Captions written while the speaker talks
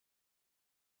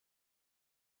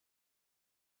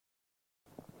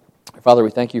Father,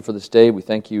 we thank you for this day. We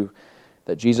thank you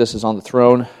that Jesus is on the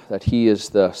throne, that he is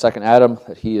the second Adam,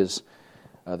 that he is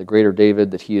the greater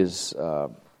David, that he is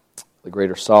the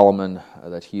greater Solomon,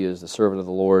 that he is the servant of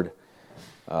the Lord.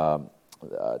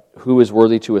 Who is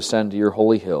worthy to ascend to your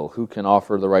holy hill? Who can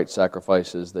offer the right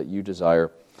sacrifices that you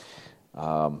desire?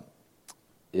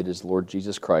 It is Lord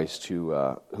Jesus Christ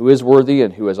who is worthy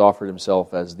and who has offered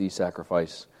himself as the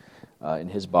sacrifice in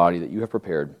his body that you have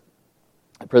prepared.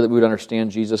 I pray that we would understand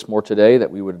Jesus more today,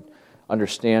 that we would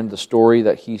understand the story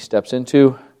that he steps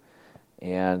into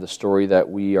and the story that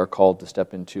we are called to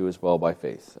step into as well by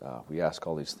faith. We ask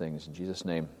all these things in Jesus'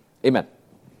 name. Amen.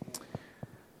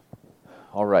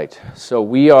 All right, so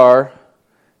we are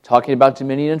talking about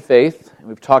dominion and faith, and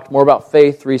we've talked more about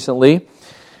faith recently,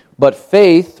 but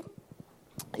faith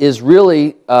is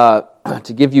really,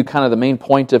 to give you kind of the main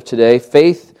point of today,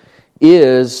 faith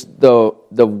is the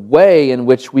way in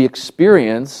which we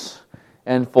experience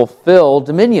and fulfill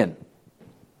dominion.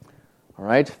 All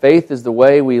right? Faith is the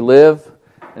way we live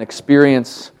and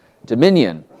experience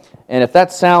dominion. And if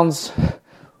that sounds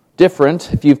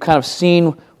different, if you've kind of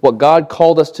seen what God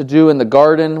called us to do in the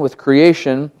garden with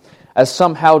creation as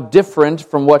somehow different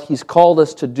from what he's called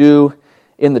us to do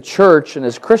in the church and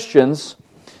as Christians,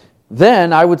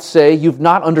 then I would say you've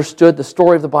not understood the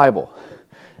story of the Bible.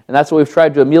 And that's what we've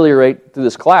tried to ameliorate through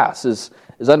this class, is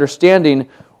understanding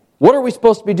what are we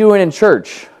supposed to be doing in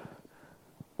church?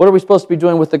 What are we supposed to be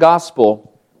doing with the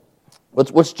gospel?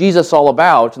 What's Jesus all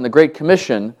about in the Great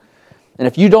Commission? And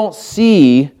if you don't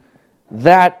see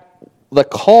that the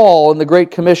call in the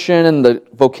Great Commission and the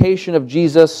vocation of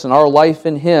Jesus and our life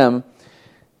in him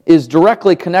is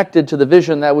directly connected to the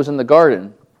vision that was in the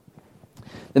garden,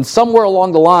 then somewhere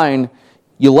along the line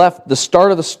you left the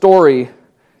start of the story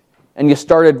and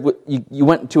you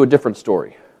went into a different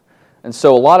story. And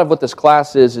so a lot of what this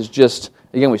class is just,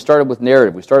 again, we started with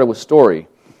narrative, we started with story,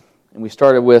 and we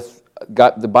started with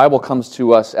God. The Bible comes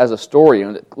to us as a story,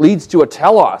 and it leads to a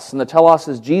telos, and the telos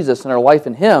is Jesus and our life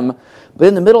in him, but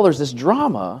in the middle there's this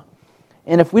drama,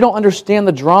 and if we don't understand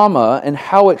the drama and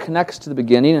how it connects to the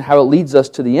beginning and how it leads us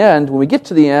to the end, when we get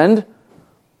to the end,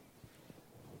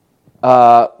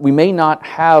 we may not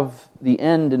have the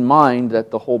end in mind that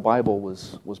the whole Bible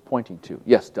was pointing to.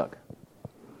 Yes, Doug?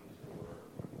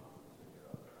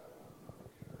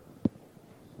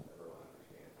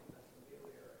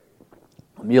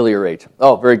 Ameliorate.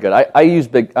 Oh, very good. I use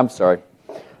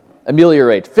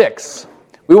ameliorate. Fix.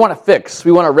 We want to fix.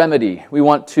 We want a remedy. We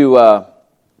want to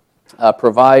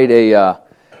provide a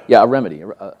remedy,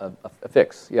 a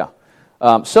fix. Yeah.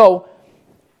 So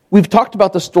we've talked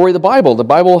about the story of the Bible. The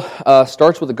Bible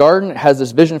starts with the garden. It has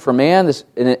this vision for man, this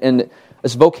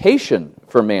vocation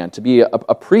for man to be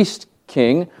a priest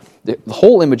king. The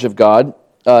whole image of God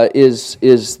is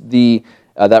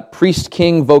that priest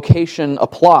king vocation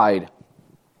applied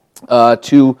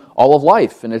to all of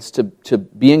life, and it's to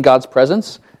be in God's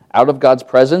presence, out of God's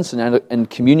presence, and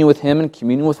communion with him and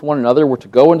communion with one another. We're to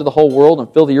go into the whole world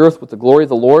and fill the earth with the glory of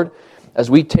the Lord, as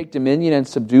we take dominion and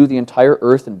subdue the entire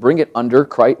earth and bring it under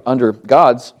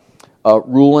God's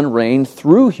rule and reign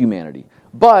through humanity.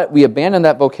 But we abandoned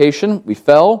that vocation. We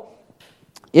fell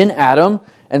in Adam,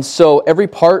 and so every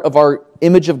part of our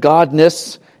image of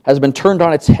Godness has been turned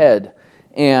on its head.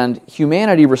 And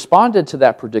humanity responded to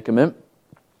that predicament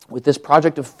with this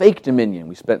project of fake dominion.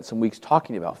 We spent some weeks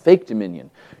talking about fake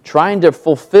dominion, trying to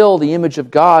fulfill the image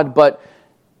of God, but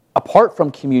apart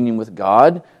from communion with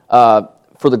God,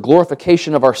 for the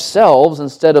glorification of ourselves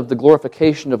instead of the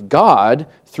glorification of God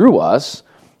through us.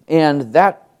 And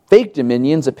that fake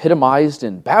dominion's epitomized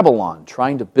in Babylon,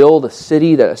 trying to build a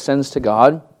city that ascends to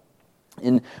God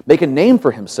and make a name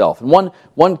for himself. And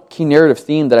one key narrative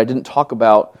theme that I didn't talk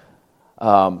about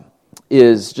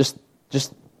is just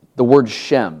the word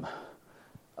Shem.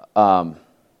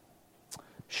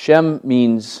 Shem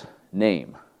means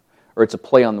name, or it's a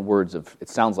play on the words of, it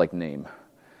sounds like name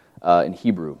in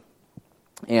Hebrew.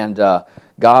 And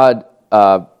God,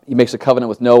 he makes a covenant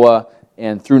with Noah,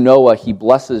 and through Noah, he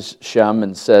blesses Shem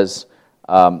and says,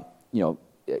 my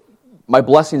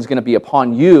blessing is going to be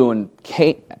upon you, and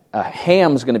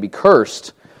Ham's going to be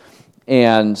cursed.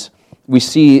 And we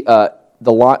see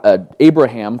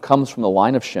Abraham comes from the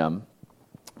line of Shem,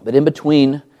 but in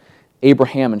between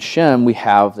Abraham and Shem, we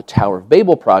have the Tower of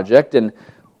Babel project. And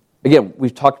again,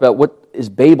 we've talked about what is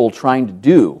Babel trying to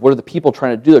do. What are the people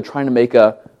trying to do? They're trying to make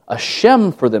a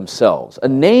Shem for themselves, a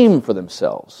name for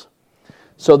themselves.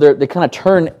 So they kind of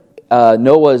turn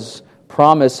Noah's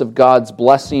promise of God's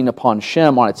blessing upon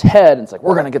Shem on its head, and it's like,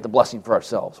 we're going to get the blessing for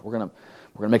ourselves. We're going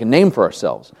to make a name for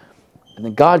ourselves. And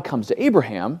then God comes to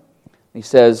Abraham, and he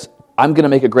says, I'm going to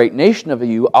make a great nation of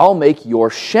you. I'll make your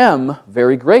Shem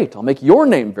very great. I'll make your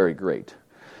name very great.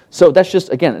 So that's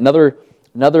just, again, another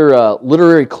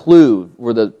literary clue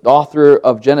where the author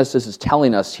of Genesis is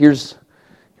telling us, here's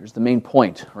the main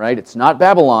point, right? It's not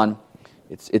Babylon.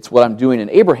 It's what I'm doing in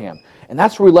Abraham. And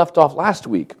that's where we left off last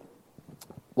week.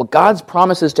 What God's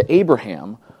promises to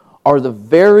Abraham are the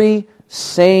very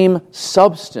same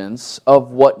substance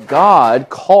of what God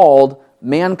called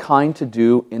mankind to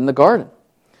do in the garden.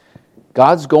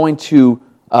 God's going to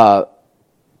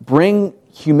bring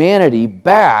humanity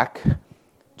back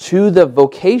to the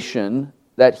vocation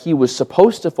that he was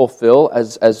supposed to fulfill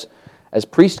as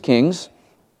priest kings,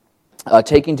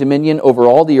 taking dominion over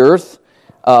all the earth,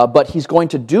 but he's going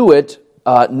to do it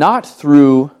not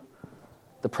through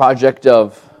the project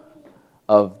of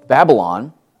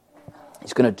Babylon.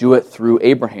 He's going to do it through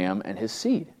Abraham and his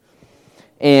seed.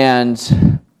 And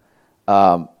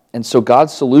so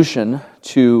God's solution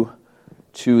to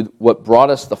what brought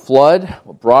us the flood,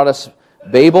 what brought us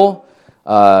Babel,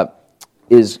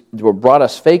 is what brought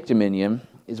us fake dominion,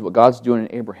 is what God's doing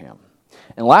in Abraham.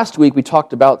 And last week we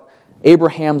talked about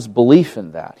Abraham's belief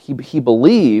in that. He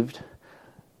believed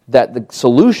that the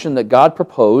solution that God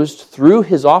proposed through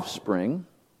his offspring,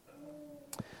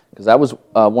 because that was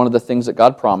one of the things that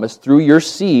God promised, through your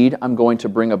seed I'm going to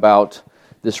bring about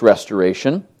this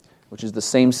restoration, which is the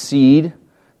same seed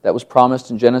that was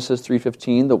promised in Genesis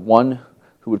 3:15, the one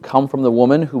who would come from the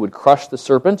woman who would crush the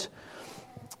serpent.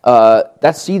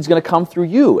 That seed's going to come through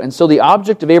you. And so the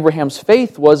object of Abraham's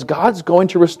faith was God's going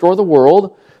to restore the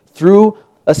world through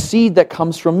a seed that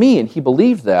comes from me. And he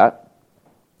believed that.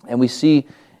 And we see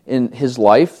in his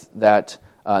life that,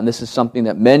 and this is something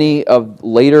that many of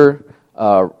later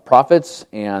prophets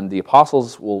and the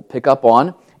apostles will pick up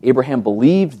on, Abraham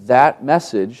believed that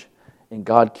message and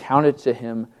God counted to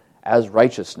him as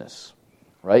righteousness.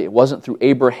 Right? It wasn't through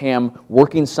Abraham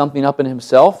working something up in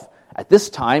himself. At this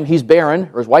time, he's barren,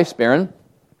 or his wife's barren.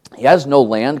 He has no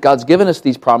land. God's given us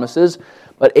these promises,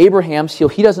 but Abraham,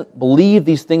 he doesn't believe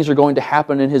these things are going to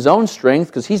happen in his own strength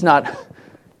because he's not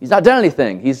done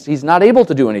anything. He's not able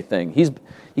to do anything.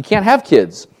 He can't have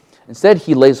kids. Instead,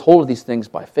 he lays hold of these things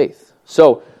by faith.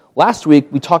 So last week,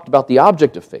 we talked about the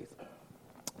object of faith.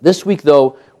 This week,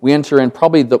 though, we enter in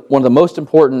probably one of the most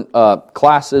important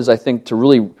classes, I think, to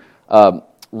really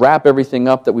wrap everything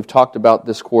up that we've talked about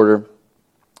this quarter,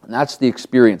 and that's the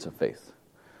experience of faith.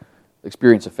 The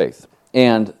experience of faith.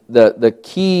 And the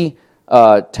key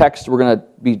text we're going to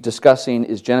be discussing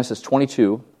is Genesis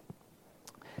 22,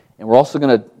 and we're also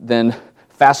going to then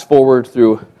fast forward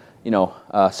through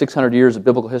 600 years of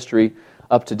biblical history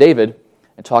up to David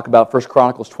and talk about 1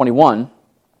 Chronicles 21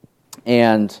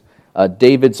 and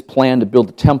David's plan to build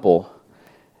the temple.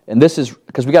 And this is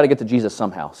because we got to get to Jesus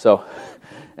somehow. So,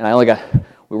 and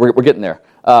we're getting there.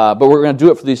 But we're going to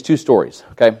do it for these two stories,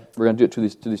 okay? We're going to do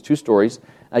it to these two stories.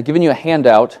 I've given you a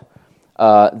handout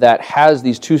that has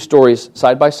these two stories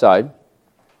side by side,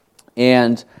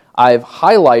 and I've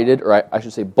highlighted, or I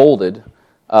should say bolded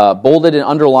and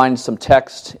underlined some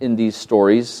text in these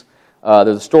stories.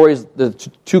 There's the stories, the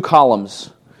two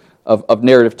columns of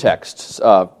narrative texts,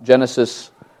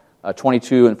 Genesis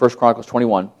 22 and 1 Chronicles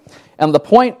 21. And the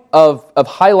point of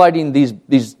highlighting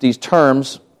these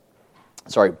terms,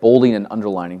 bolding and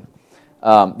underlining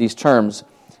these terms,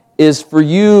 is for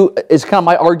you, is kind of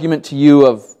my argument to you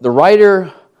of the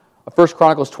writer of 1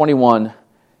 Chronicles 21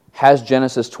 has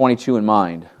Genesis 22 in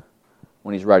mind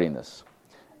when he's writing this.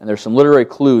 And there's some literary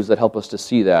clues that help us to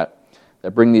see that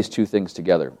bring these two things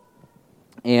together.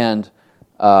 And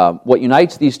what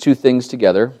unites these two things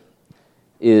together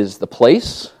is the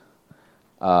place,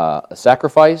 a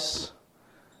sacrifice,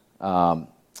 the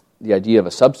idea of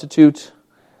a substitute,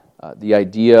 the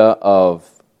idea of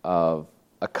a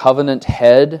covenant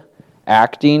head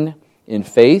acting in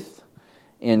faith,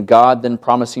 and God then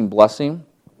promising blessing,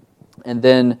 and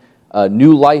then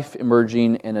new life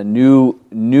emerging and a new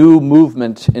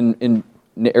movement in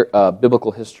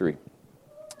biblical history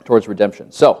towards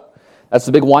redemption. So that's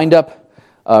the big wind-up.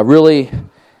 Really,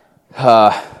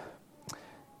 as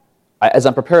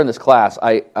I'm preparing this class,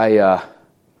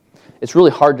 it's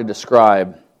really hard to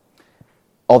describe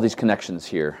all these connections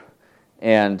here.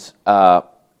 And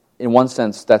in one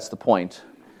sense, that's the point,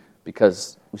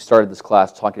 because we started this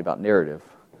class talking about narrative.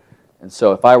 And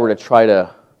so if I were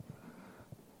to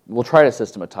we'll try to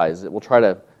systematize it. We'll try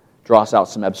to draw out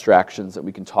some abstractions that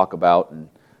we can talk about and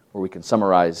where we can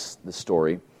summarize the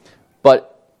story.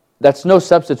 But that's no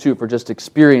substitute for just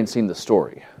experiencing the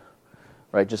story,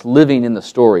 right? Just living in the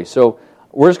story. So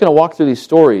we're just going to walk through these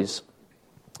stories,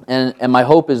 and my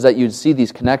hope is that you'd see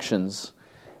these connections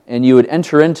and you would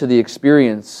enter into the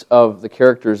experience of the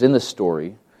characters in the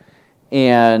story,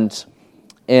 and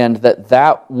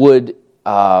that would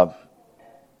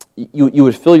you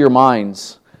would fill your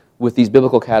minds with these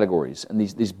biblical categories and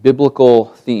these biblical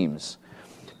themes.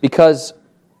 Because,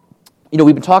 we've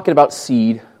been talking about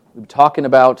seed, we've been talking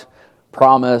about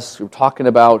promise, we've been talking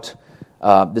about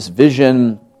this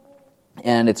vision,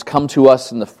 and it's come to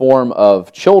us in the form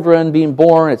of children being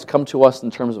born, it's come to us in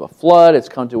terms of a flood, it's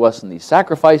come to us in these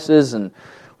sacrifices, and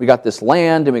we got this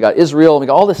land, and we got Israel, and we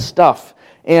got all this stuff.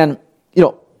 And,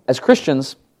 as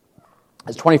Christians,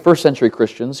 as 21st century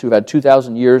Christians who've had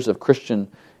 2,000 years of Christian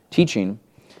teaching,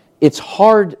 it's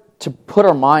hard to put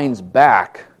our minds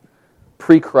back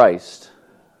pre-Christ.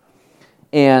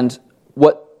 And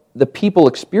what the people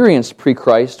experienced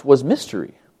pre-Christ was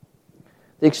mystery.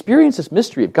 They experienced this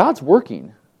mystery of God's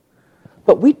working,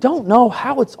 but we don't know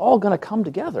how it's all going to come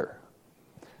together.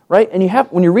 Right? And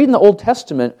when you're reading the Old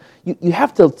Testament, you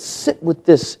have to sit with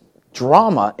this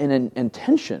drama and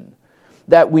tension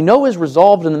that we know is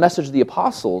resolved in the message of the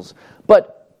apostles,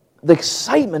 but the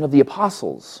excitement of the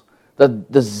apostles,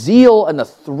 the zeal and the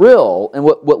thrill, and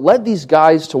what led these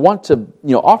guys to want to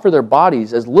offer their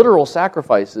bodies as literal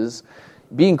sacrifices,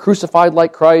 being crucified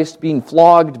like Christ, being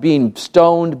flogged, being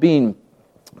stoned, being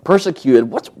persecuted.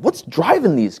 What's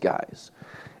driving these guys?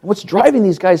 And what's driving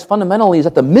these guys fundamentally is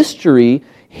that the mystery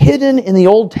hidden in the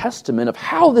Old Testament of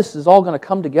how this is all going to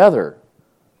come together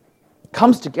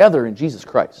comes together in Jesus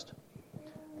Christ.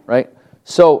 Right?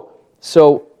 So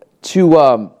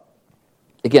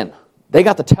again, they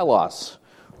got the telos.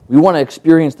 We want to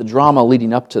experience the drama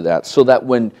leading up to that, so that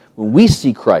when we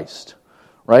see Christ,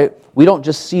 right, we don't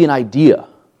just see an idea,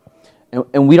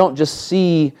 and we don't just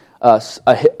see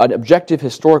an objective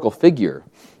historical figure,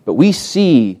 but we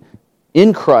see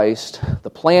in Christ the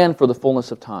plan for the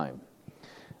fullness of time,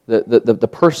 the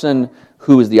person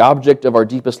who is the object of our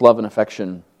deepest love and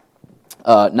affection,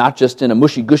 not just in a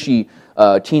mushy-gushy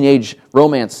teenage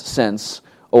romance sense,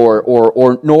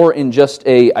 or nor in just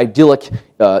a idyllic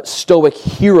stoic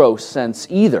hero sense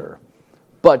either,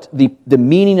 but the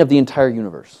meaning of the entire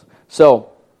universe.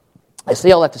 So I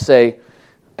say all that to say,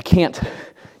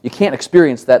 you can't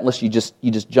experience that unless you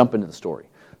just jump into the story.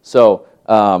 So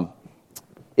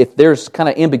if there's kind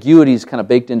of ambiguities kind of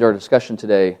baked into our discussion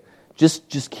today,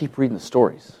 just keep reading the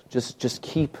stories. Just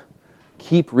keep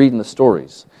reading the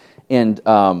stories, and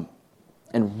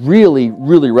really,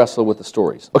 really wrestle with the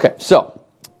stories. Okay, so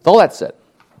with all that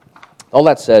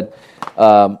said,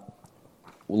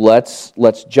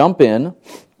 let's jump in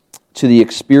to the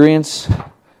experience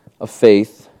of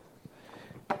faith,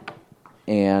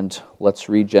 and let's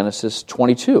read Genesis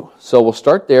 22. So we'll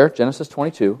start there, Genesis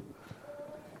 22,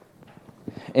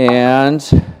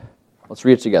 and let's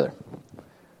read it together.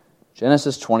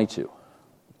 Genesis 22.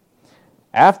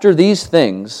 After these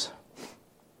things,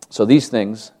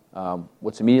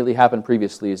 what's immediately happened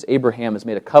previously is Abraham has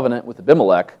made a covenant with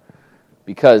Abimelech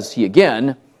because he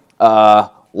again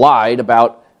lied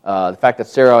about the fact that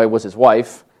Sarai was his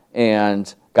wife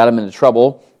and got him into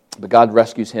trouble. But God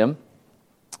rescues him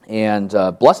and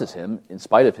blesses him in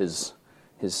spite of his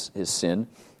sin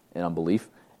and unbelief.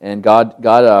 And God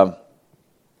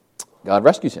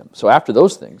rescues him. So after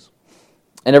those things,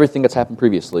 and everything that's happened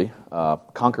previously,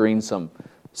 conquering some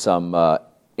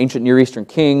ancient Near Eastern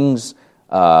kings,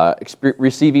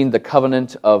 receiving the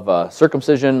covenant of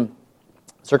circumcision,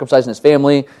 circumcising his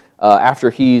family,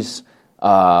 after he's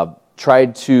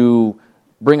tried to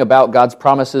bring about God's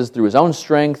promises through his own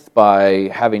strength by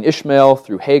having Ishmael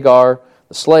through Hagar,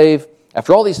 the slave.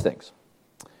 After all these things,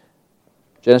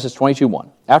 Genesis 22:1.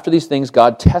 After these things,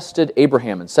 God tested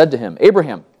Abraham and said to him,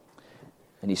 Abraham.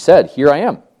 And he said, Here I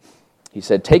am. He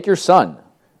said, Take your son,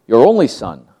 your only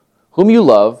son, whom you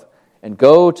love, and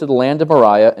go to the land of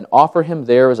Moriah and offer him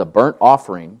there as a burnt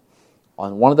offering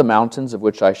on one of the mountains of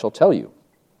which I shall tell you.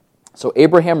 So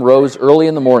Abraham rose early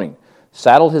in the morning,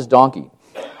 saddled his donkey,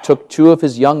 took 2 of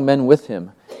his young men with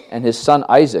him, and his son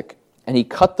Isaac, and he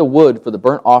cut the wood for the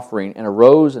burnt offering, and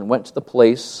arose and went to the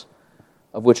place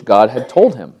of which God had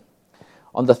told him.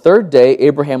 On the 3rd day,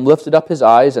 Abraham lifted up his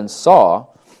eyes and saw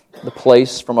the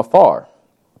place from afar.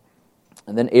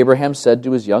 And then Abraham said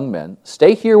to his young men,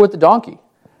 Stay here with the donkey.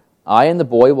 I and the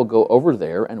boy will go over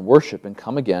there and worship and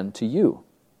come again to you.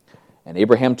 And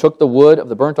Abraham took the wood of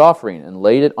the burnt offering and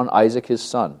laid it on Isaac his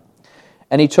son.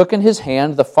 And he took in his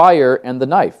hand the fire and the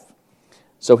knife.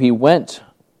 So they went,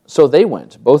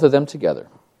 both of them together.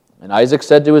 And Isaac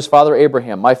said to his father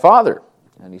Abraham, My father.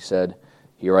 And he said,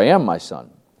 Here I am, my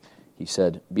son. He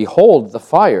said, Behold the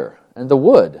fire and the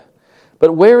wood,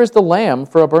 but where is the lamb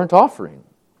for a burnt offering?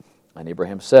 And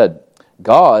Abraham said,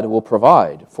 God will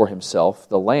provide for himself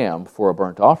the lamb for a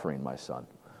burnt offering, my son.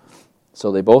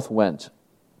 So they both went.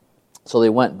 So they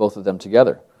went, both of them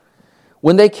together.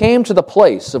 When they came to the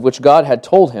place of which God had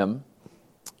told him,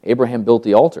 Abraham built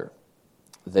the altar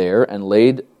there and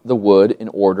laid the wood in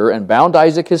order and bound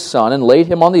Isaac his son and laid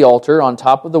him on the altar on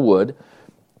top of the wood.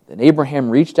 Then Abraham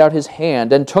reached out his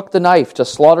hand and took the knife to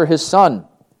slaughter his son.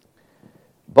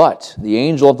 But the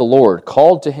angel of the Lord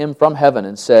called to him from heaven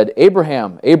and said,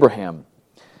 Abraham, Abraham.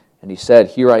 And he said,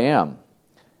 Here I am.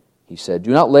 He said,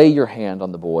 Do not lay your hand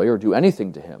on the boy or do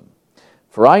anything to him.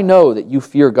 For I know that you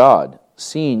fear God,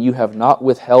 seeing you have not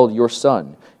withheld your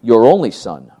son, your only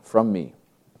son, from me.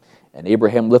 And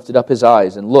Abraham lifted up his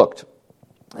eyes and looked,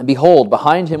 and behold,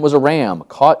 behind him was a ram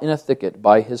caught in a thicket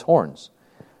by his horns.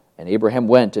 And Abraham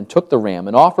went and took the ram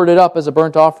and offered it up as a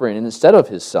burnt offering instead of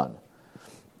his son.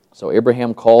 So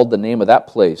Abraham called the name of that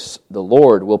place, The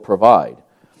Lord will provide.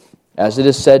 As it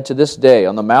is said to this day,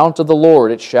 On the mount of the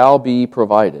Lord it shall be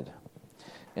provided.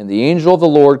 And the angel of the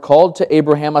Lord called to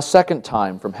Abraham a second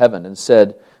time from heaven and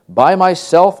said, By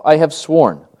myself I have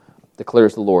sworn,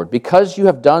 declares the Lord, because you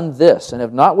have done this and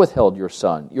have not withheld your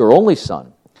son, your only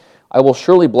son, I will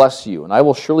surely bless you, and I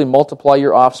will surely multiply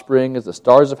your offspring as the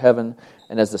stars of heaven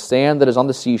and as the sand that is on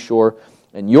the seashore,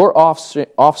 and your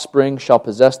offspring shall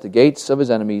possess the gates of his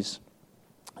enemies,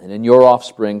 and in your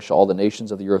offspring shall all the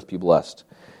nations of the earth be blessed,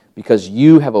 because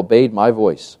you have obeyed my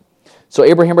voice. So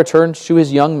Abraham returned to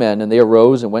his young men, and they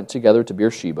arose and went together to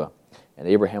Beersheba, and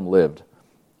Abraham lived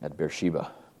at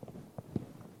Beersheba.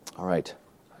 All right.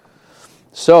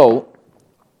 So,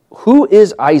 who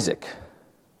is Isaac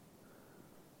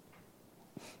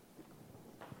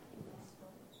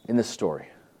in this story?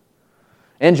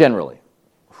 And generally,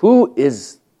 who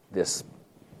is this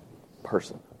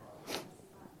person?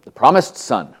 The promised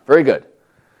son. Very good.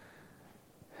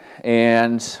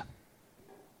 And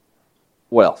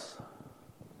what else?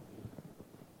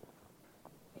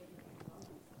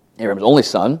 Abraham's only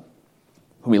son,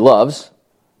 whom he loves.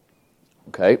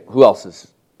 Okay, who else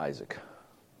is Isaac?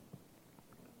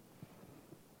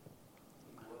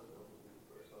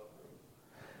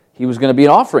 He was going to be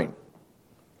an offering.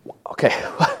 Okay,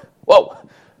 whoa.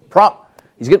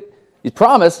 He's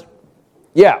promised.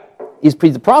 Yeah, he's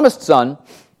the promised son,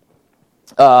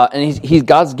 and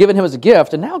God's given him as a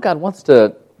gift, and now God wants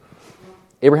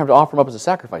Abraham to offer him up as a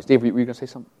sacrifice. Dave, were you going to say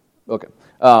something? Okay.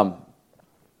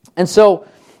 And so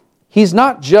he's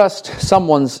not just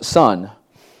someone's son.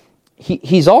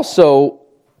 He's also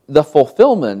the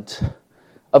fulfillment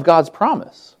of God's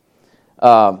promise.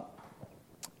 And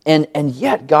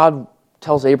yet God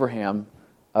tells Abraham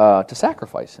to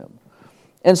sacrifice him.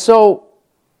 And so,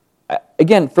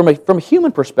 again, from a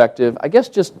human perspective, I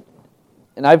guess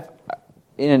in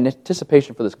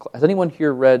anticipation for this, has anyone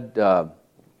here read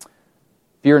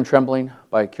Fear and Trembling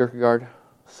by Kierkegaard,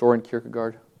 Soren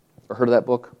Kierkegaard, or heard of that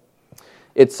book?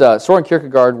 It's Soren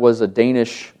Kierkegaard was a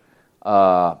Danish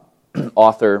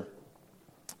author.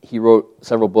 He wrote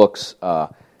several books.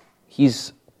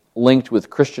 He's linked with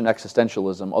Christian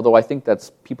existentialism, although I think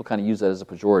people kind of use that as a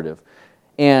pejorative.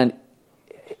 And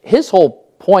his whole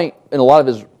point in a lot of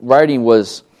his writing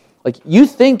was, like, you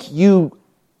think you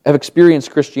have experienced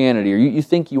Christianity, or you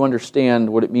think you understand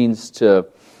what it means to,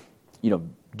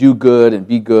 do good and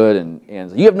be good,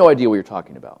 and you have no idea what you're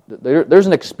talking about. There's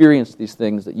an experience to these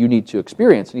things that you need to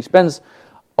experience. And he spends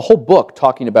a whole book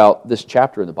talking about this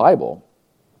chapter in the Bible.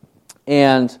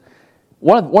 And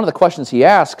one of the questions he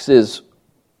asks is,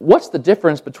 what's the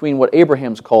difference between what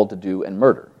Abraham's called to do and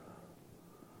murder?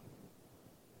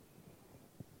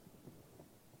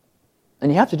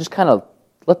 And you have to just kind of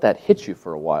let that hit you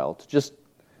for a while to just,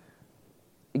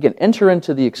 again, enter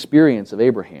into the experience of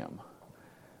Abraham.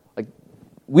 Like,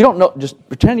 we don't know, just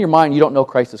pretend in your mind you don't know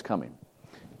Christ is coming.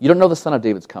 You don't know the Son of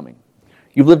David's coming.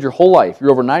 You've lived your whole life. You're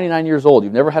over 99 years old.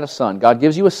 You've never had a son. God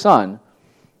gives you a son,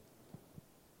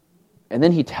 and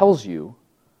then he tells you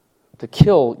to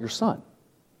kill your son.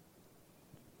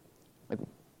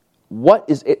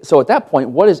 So at that point,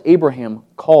 what is Abraham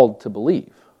called to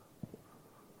believe?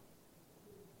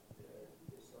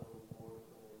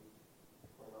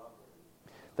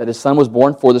 That his son was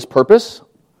born for this purpose?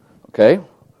 Okay.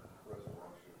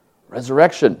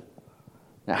 Resurrection.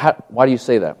 Now, why do you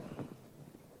say that?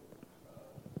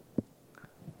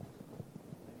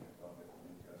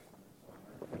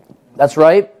 That's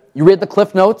right. You read the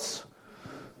Cliff Notes.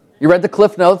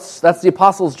 That's the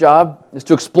apostles' job, is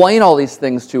to explain all these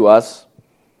things to us.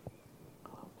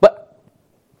 But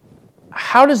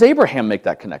how does Abraham make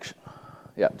that connection?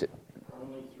 Yeah.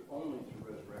 Only through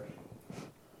resurrection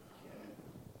can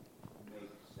it make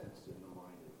sense in the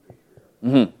mind of the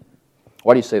patriarch. Mm-hmm.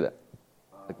 Why do you say that?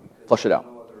 flush it out.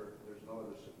 There's no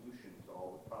other solution to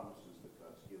all the promises that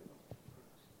God's given them.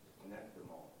 Connect them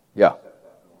all. Yeah. Accept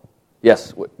that norm.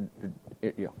 Yes.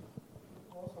 Yeah.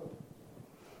 Also,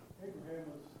 Abraham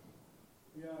was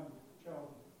beyond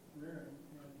child rearing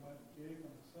and God gave him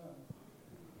a son,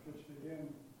 which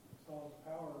again saw the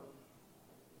power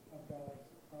of God's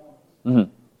promise. Mm-hmm.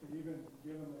 To even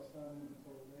give him a son in his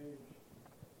old age.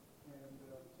 And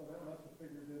so that must have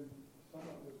figured in some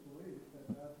of his belief that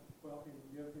God, well, he would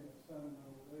give me a son in my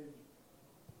old age.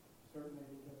 Certainly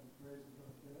he can raise him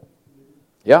from the dead.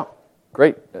 Yeah.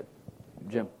 Great.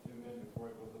 Jim.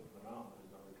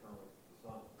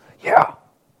 Yeah,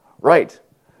 right.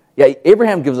 Yeah,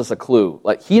 Abraham gives us a clue.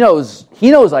 Like he knows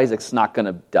Isaac's not going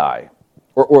to die,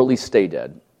 or at least stay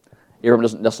dead. Abraham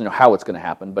doesn't necessarily know how it's going to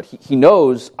happen, but he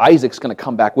knows Isaac's going to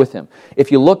come back with him.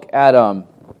 If you look at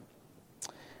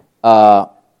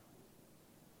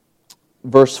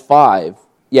verse 5,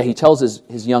 yeah, he tells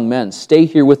his young men, "Stay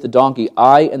here with the donkey.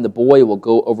 I and the boy will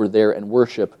go over there and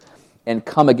worship and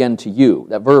come again to you."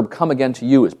 That verb, "come again to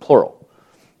you," is plural.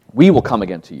 We will come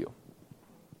again to you.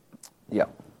 Yeah.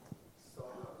 So,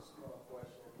 small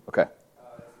question. Okay.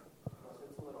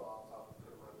 It's a little off topic.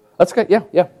 That's good. Yeah.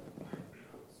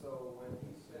 So, when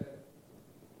he said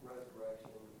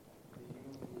resurrection, do you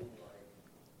mean like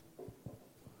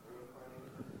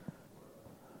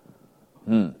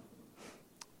reincarnation?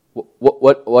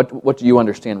 What do you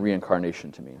understand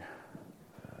reincarnation to mean?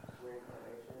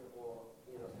 Reincarnation? Well,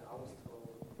 I was told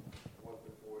once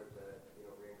before that,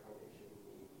 reincarnation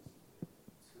means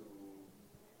to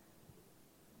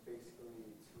basically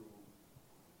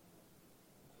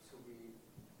to be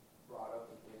brought up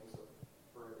again, so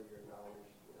further your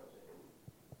knowledge, to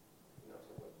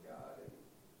with God and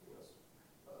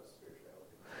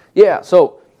spirituality. Yeah.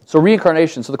 So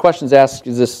reincarnation. So the question is asked: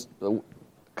 is this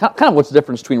kind of what's the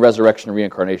difference between resurrection and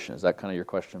reincarnation? Is that kind of your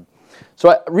question?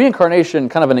 So reincarnation,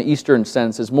 kind of in an Eastern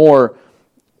sense, is more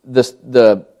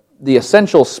the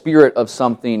essential spirit of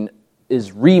something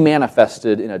is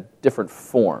remanifested in a different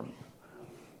form.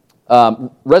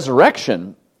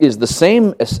 Resurrection is the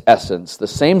same essence, the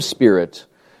same spirit,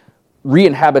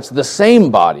 re-inhabits the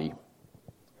same body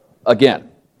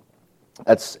again.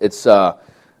 It's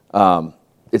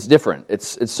different.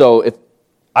 It's so if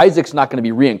Isaac's not going to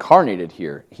be reincarnated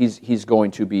here, he's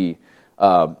going to be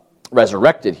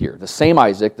resurrected here. The same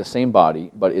Isaac, the same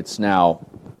body, but it's now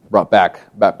brought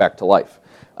back to life.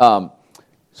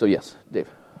 So yes, Dave.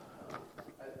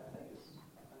 I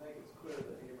think it's clear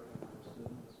that Abraham understood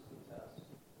this was a test.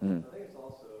 Mm-hmm. I think it's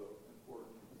also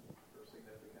important or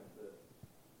significant that,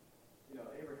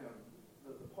 Abraham,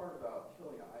 the part about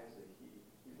killing Isaac, he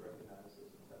recognized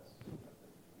as a test,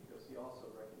 because he also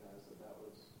recognized that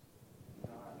was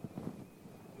not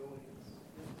really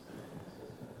consistent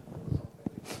with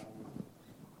something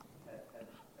that God had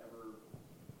ever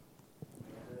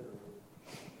commanded or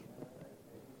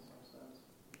in some sense.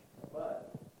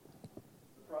 But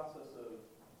the process of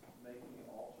making an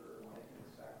altar, making a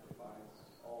sacrifice,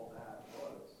 all that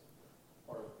was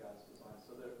part of God's design.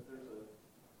 So the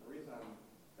reason I'm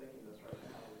thinking this right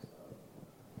now is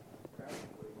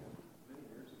practically many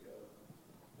years ago,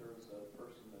 there was a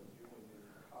person that Julie knew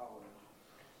in college,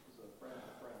 who was a friend of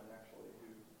a friend actually,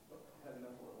 who had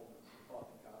mental illness and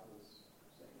thought that God was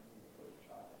saying he would put a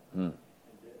child, and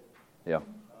did. Yeah.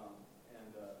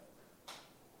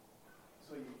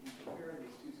 So you compare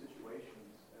these two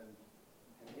situations, and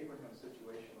Abraham's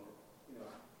situation,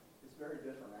 it's very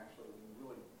different actually when you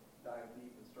really dive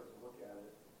deep and start to look at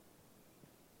it.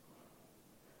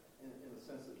 In the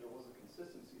sense that there was a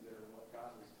consistency there in what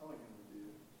God was telling him to do,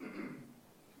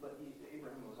 but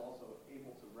Abraham was also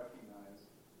able to recognize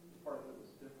the part that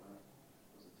was different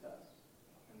was a test.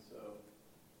 And so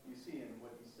you see in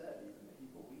what he said even that he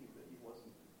believed that he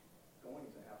wasn't going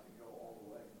to have to go all the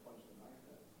way and plunge the knife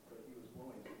in, but he was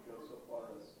willing to go so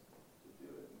far as to do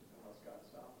it unless God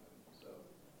stopped him. So,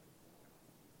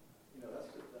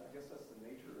 I guess that's the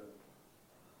nature of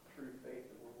true faith,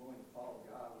 that we're willing to follow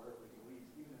God wherever he leads,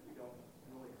 even if we don't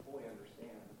really fully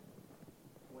understand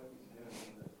what he's doing,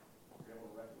 and that we're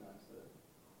able to recognize that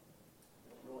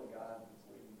it's really God that's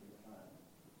leading through the time.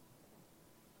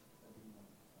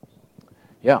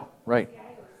 Yeah. Right. See,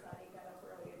 I always thought he got up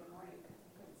early in the morning because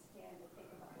he couldn't stand to think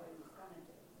about what he was going to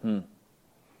do.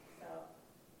 So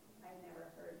I never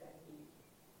heard that he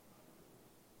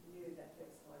knew that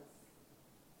this was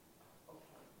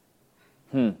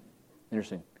okay.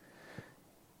 Interesting.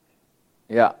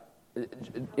 Yeah.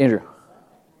 Andrew.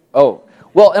 Oh,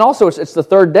 well, and also it's the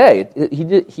third day.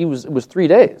 It was 3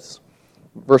 days.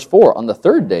 Verse 4, on the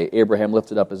third day, Abraham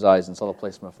lifted up his eyes and saw the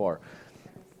place from afar.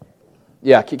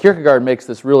 Yeah, Kierkegaard makes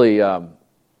this really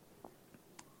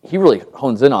he really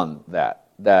hones in on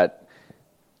that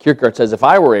Kierkegaard says, if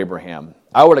I were Abraham,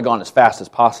 I would have gone as fast as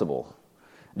possible,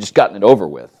 just gotten it over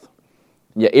with.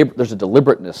 Yeah, there's a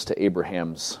deliberateness to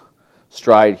Abraham's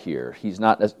stride here. He's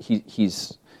not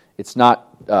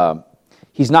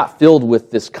filled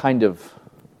with this kind of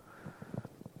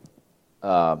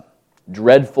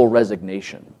dreadful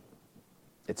resignation.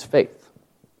 It's faith,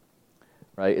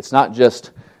 right? It's not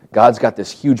just God's got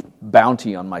this huge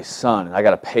bounty on my son and I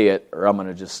got to pay it, or I'm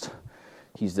going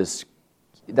to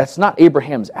that's not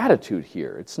Abraham's attitude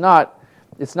here. It's not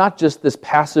just this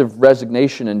passive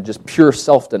resignation and just pure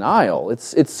self-denial.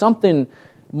 It's something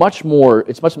much more,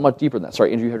 it's much deeper than that.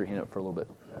 Sorry, Andrew, you had your hand up for a little bit.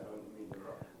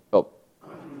 Oh.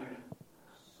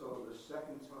 So the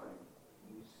second time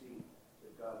we see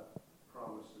that God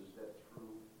promises that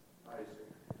through Isaac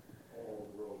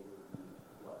all the world will be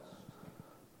blessed.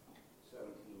 17,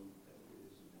 I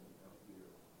think it is out here.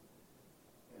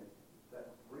 And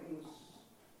that brings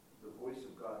the voice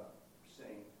of God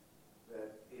saying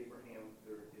that Abraham,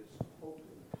 there is hope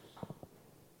in this.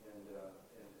 And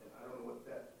I don't know what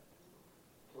that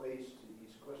plays to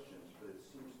these questions, but it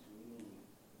seems to me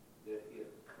that it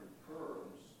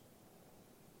confirms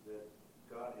that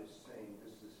God is saying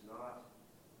this is not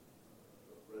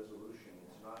resolution,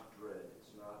 it's not dread, it's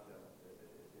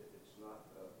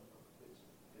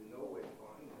in no way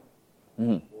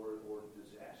final or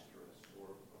disastrous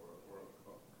or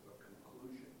a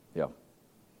conclusion. Yeah.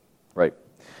 Right.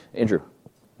 Andrew.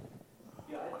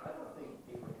 Yeah, I don't think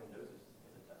Abraham knows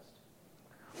it's a test.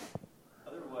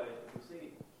 Otherwise, if we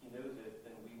say he knows it,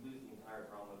 then we lose the entire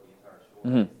drama of the entire story.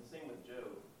 Mm-hmm. It's the same with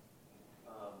Job.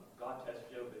 God tests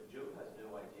Job, but Job has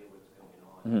no idea what's going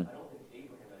on. Mm-hmm. I don't think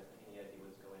Abraham has any idea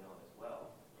what's going on as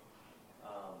well.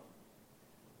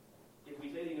 If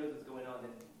we say he knows what's going on,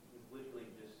 then he's literally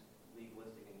just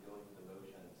legalistic and going through the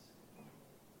motions.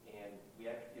 And we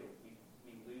actually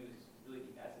we lose really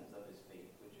the essence of his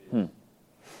faith, which is he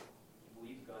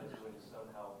believes God is going to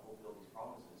somehow fulfill these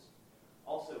promises.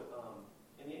 Also,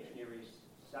 in the ancient Near East,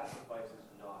 sacrifice is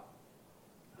not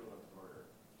equivalent to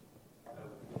murder.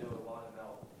 We know a lot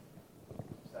about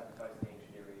sacrifice in the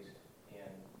ancient Near East,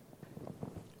 and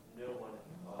no one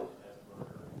thought it as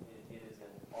murder. It is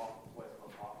what's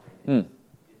called offering.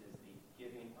 It is the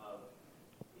giving of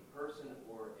a person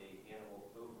or an animal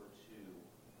over to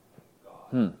God.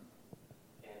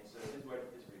 And so this is where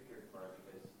this reappears part,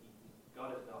 because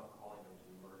God is not calling him to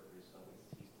murder his son.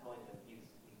 He's telling him, he's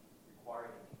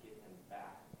requiring him to give him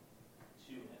back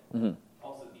to him. Mm-hmm.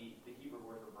 Also, the Hebrew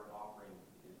word for burnt offering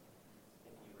is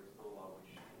in Hebrew is bolah,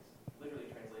 which is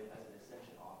literally translated as an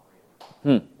ascension offering.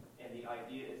 And the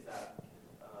idea is that,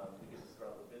 because it's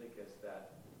throughout Leviticus,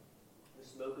 that the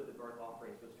smoke of the burnt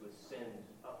offering is supposed to ascend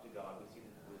up to God. We see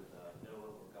this with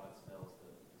Noah, where God smells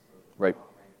the smoke of the Right. burnt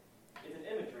offering. It's an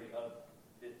imagery of,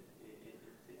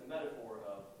 it's a metaphor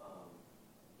of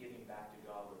giving back to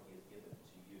God what he has given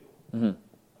to you. Mm-hmm.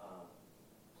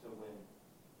 So when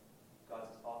God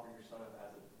says, offer your son up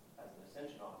as an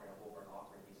ascension offering, a whole burnt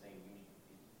offering, he's saying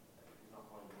he's not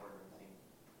calling to murder, he's saying,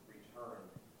 return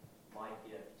my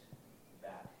gift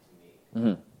back to me.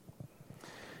 Mm-hmm.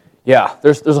 Yeah,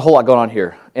 there's a whole lot going on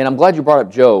here. And I'm glad you brought up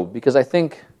Job, because I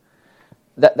think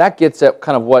that gets at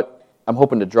kind of what I'm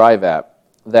hoping to drive at,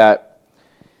 that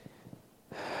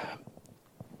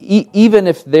even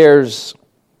if there's,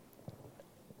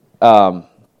 even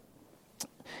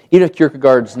if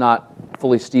Kierkegaard's not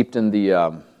fully steeped in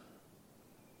the,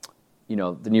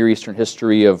 the Near Eastern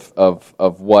history of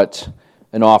what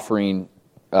an offering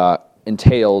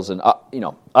entails, and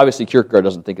obviously Kierkegaard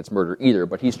doesn't think it's murder either,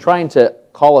 but he's trying to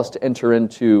call us to enter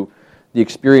into the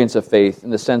experience of faith in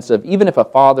the sense of, even if a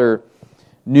father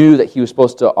knew that he was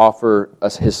supposed to offer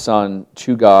his son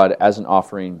to God as an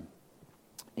offering,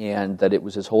 and that it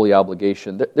was his holy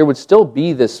obligation, there would still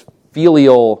be this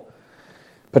filial,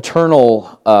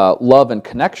 paternal love and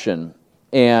connection,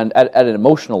 and at an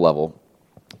emotional level.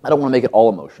 I don't want to make it all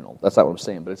emotional. That's not what I'm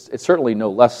saying, but it's certainly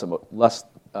no less.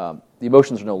 The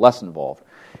emotions are no less involved,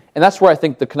 and that's where I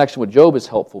think the connection with Job is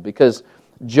helpful, because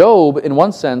Job, in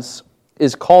one sense,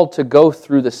 is called to go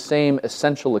through the same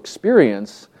essential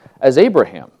experience as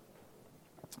Abraham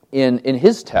in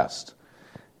his test,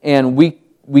 and we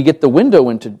get the window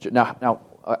into now.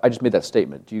 I just made that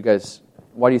statement. Do you guys?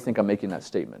 Why do you think I'm making that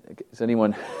statement? Is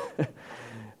anyone?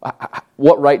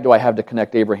 What right do I have to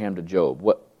connect Abraham to Job?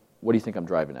 What do you think I'm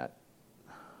driving at?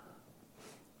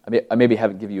 I maybe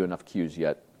haven't given you enough cues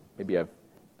yet. Maybe I've.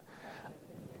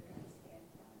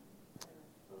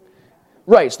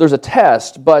 Right. So there's a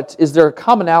test, but is there a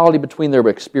commonality between their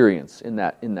experience in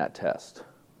that test?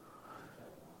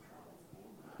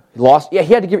 He lost. Yeah,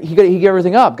 he had to give. He gave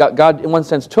everything up. God, in one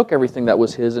sense, took everything that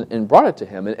was his and brought it to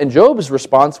him. And Job's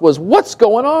response was, "What's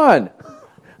going on?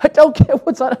 I don't get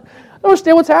what's on. I don't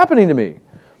understand what's happening to me."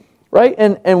 Right?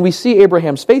 And we see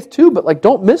Abraham's faith too, but like,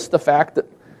 don't miss the fact that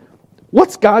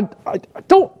what's God? I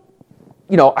don't.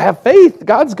 I have faith.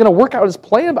 God's going to work out His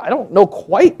plan, but I don't know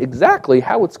quite exactly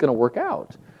how it's going to work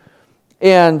out.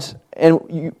 And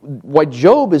why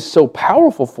Job is so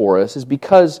powerful for us is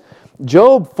because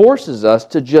Job forces us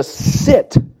to just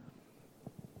sit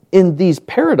in these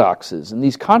paradoxes and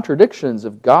these contradictions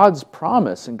of God's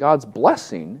promise and God's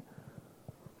blessing,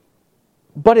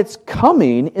 but it's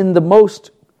coming in the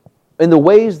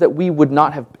ways that we would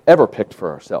not have ever picked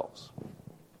for ourselves.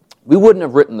 We wouldn't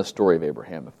have written the story of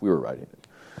Abraham if we were writing it.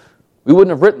 We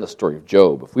wouldn't have written the story of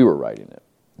Job if we were writing it,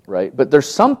 right? But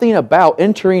there's something about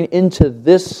entering into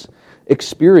this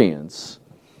experience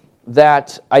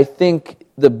that I think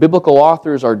the biblical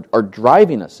authors are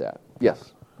driving us at.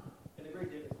 Yes? And the great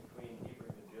difference between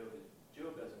Abraham and Job is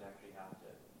Job doesn't actually have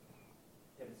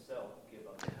to himself give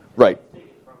up. Right. Take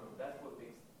it from him. That's what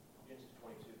makes Genesis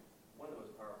 22 one of the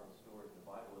most powerful stories in the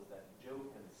Bible is that Job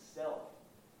himself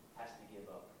has to give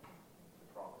up the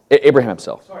promise. Abraham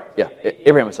himself. Sorry. Yeah,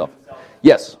 Abraham himself.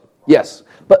 Yes.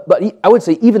 But I would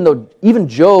say even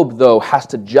Job, though, has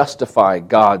to justify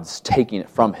God's taking it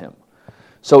from him.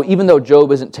 So even though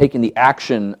Job isn't taking the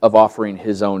action of offering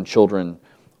his own children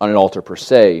on an altar per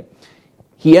se,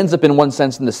 he ends up in one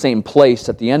sense in the same place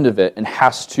at the end of it and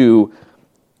has to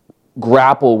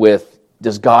grapple with,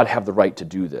 does God have the right to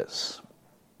do this?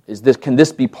 Can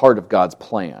this be part of God's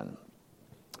plan?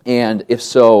 And if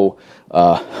so,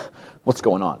 what's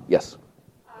going on? Yes?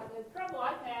 The trouble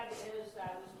I've had is I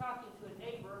was talking to a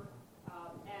neighbor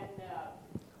and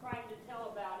trying to tell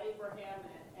about Abraham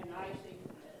and Isaac,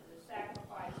 the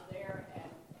sacrifice there, and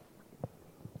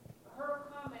her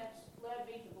comments led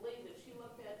me to believe that she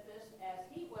looked at this as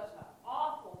he was an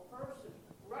awful person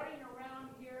running around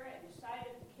here and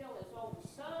decided to kill his own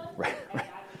son. Right. And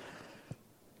I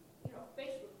was,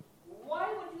 basically, why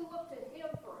would you look to him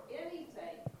for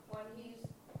anything when he's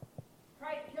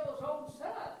tried to kill his own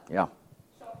son? Yeah.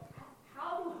 So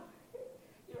how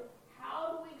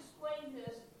do we explain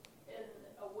this in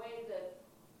a way that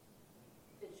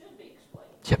it should be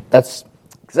explained? Yep, that's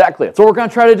what we're going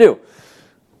to try to do.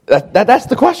 That's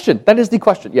the question. That is the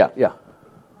question. Yeah. I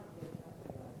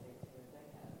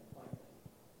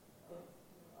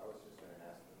was just going to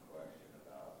ask the question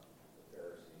about the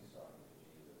Pharisees talking to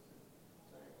Jesus and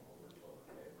saying, well, we're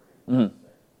children of Abraham. Mm-hmm.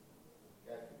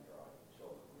 God can draw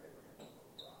children from Abraham from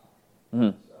a rock.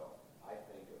 Mm-hmm. So I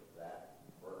think of that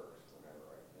verse whenever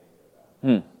I think about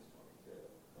Hmm.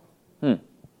 Genesis 22.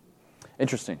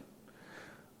 Interesting.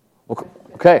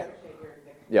 Okay.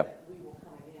 Yeah. We will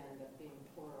come again, but being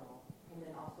plural. And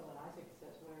then also when Isaac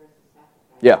says, where is the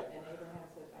sacrifice? Yeah. And Abraham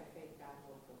says, by faith God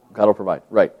will provide. God will provide.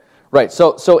 Right.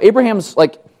 So Abraham's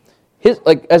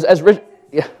as Rich.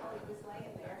 Yeah.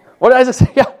 What did Isaac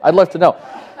say? Yeah, I'd love to know.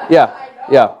 Yeah.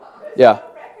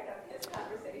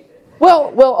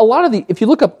 Well, a lot of if you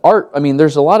look up art, I mean,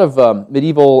 there's a lot of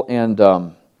medieval and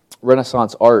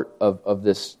Renaissance art of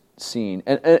this scene,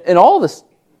 and all this,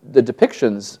 the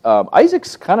depictions.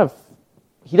 Isaac's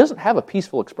he doesn't have a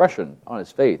peaceful expression on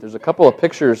his face. There's a couple of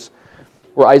pictures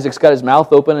where Isaac's got his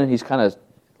mouth open and he's kind of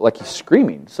like he's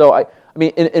screaming. So I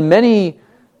mean, in many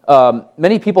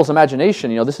people's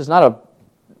imagination, this is not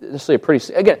necessarily a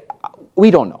pretty. Again, we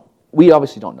don't know. We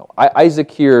obviously don't know. Isaac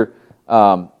here.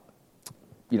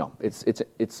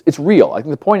 It's real. I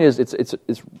think the point is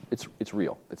it's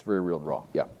real. It's very real and raw.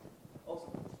 Yeah. Also,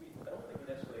 I don't think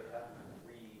we necessarily have to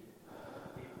read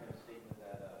Abraham's statement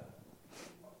that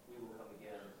we will come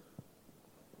again.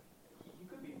 He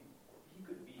could be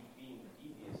being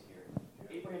devious here.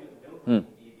 Abraham is known for being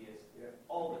devious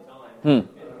all the time in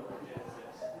the book of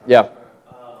Genesis. Yeah.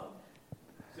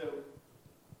 So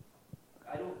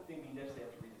I don't think we necessarily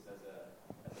have to read this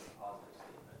as a positive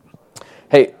statement.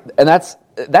 Hey, and that's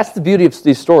the beauty of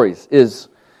these stories is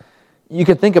you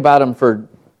can think about them for,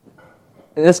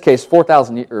 in this case,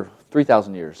 4,000 or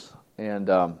 3,000 years, and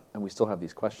we still have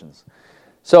these questions.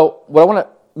 So what I want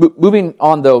to moving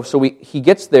on though. So he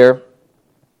gets there,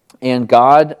 and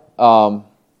God,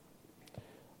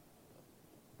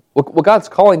 what God's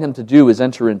calling him to do is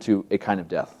enter into a kind of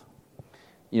death.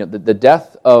 The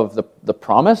death of the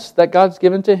promise that God's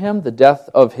given to him, the death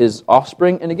of his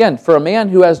offspring, and again, for a man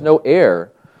who has no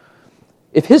heir.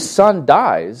 If his son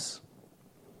dies,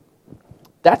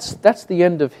 that's the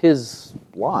end of his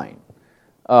line.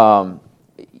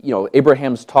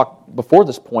 Abraham's talked before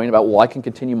this point about, I can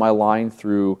continue my line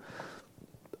through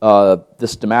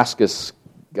this Damascus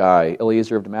guy,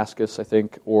 Eliezer of Damascus, I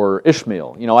think, or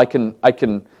Ishmael. I can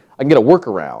get a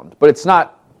workaround, but that's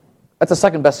the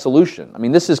second best solution. I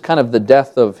mean, this is kind of the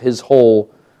death of his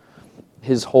whole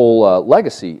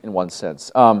legacy in one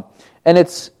sense.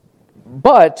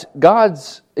 But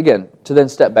God's, again, to then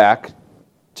step back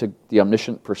to the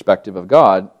omniscient perspective of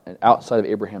God and outside of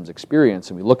Abraham's experience,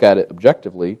 and we look at it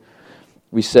objectively,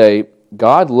 we say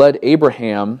God led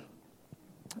Abraham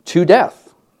to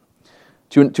death,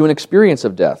 to an experience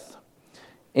of death.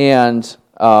 And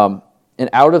out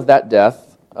of that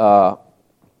death, that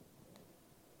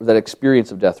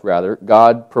experience of death rather,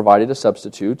 God provided a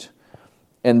substitute,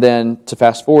 and then, to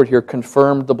fast forward here,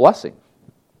 confirmed the blessing.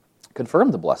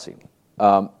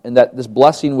 And that this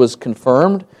blessing was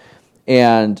confirmed,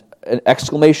 and an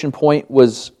exclamation point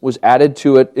was added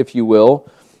to it, if you will,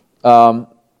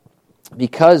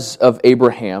 because of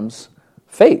Abraham's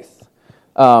faith.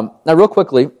 Now, real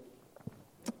quickly,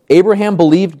 Abraham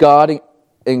believed God,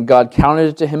 and God counted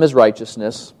it to him as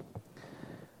righteousness.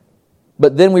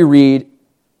 But then we read,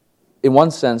 in one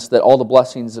sense, that all the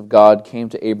blessings of God came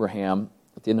to Abraham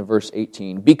at the end of verse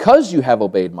 18, because you have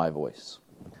obeyed my voice.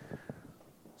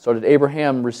 So did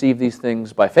Abraham receive these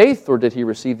things by faith, or did he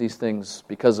receive these things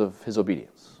because of his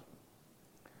obedience?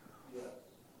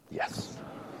 Yes.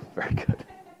 Very good.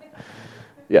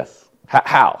 Yes.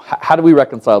 How? How do we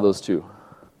reconcile those two?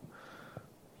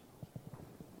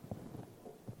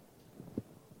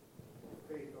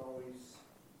 Faith always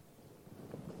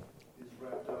is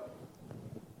wrapped up,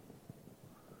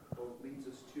 both leads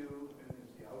us to and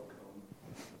is the outcome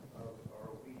of our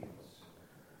obedience.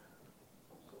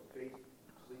 So faith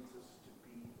leads us to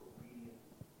be obedient,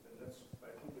 and that's,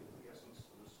 I think, the essence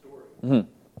of the story. Mm-hmm.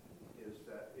 Is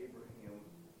that Abraham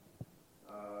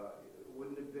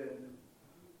wouldn't have been.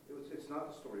 It's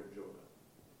not the story of Jonah,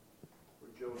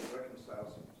 where Jonah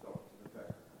reconciles himself to the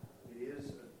fact. It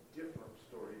is a different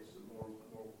story. It's a more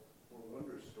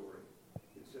wondrous story.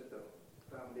 It's at the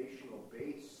foundational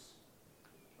base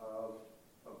of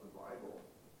the Bible,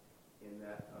 in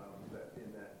that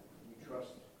we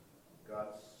trust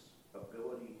God's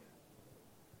ability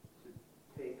to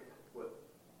take what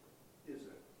is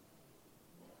an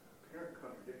apparent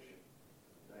contradiction.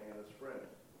 Diana's friend,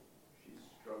 she's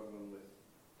struggling with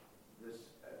this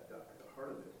at the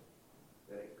heart of it,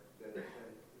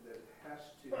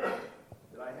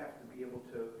 that I have to be able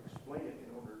to explain it in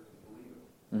order to believe it.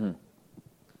 Mm-hmm.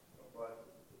 But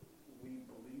we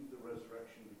believe the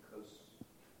resurrection because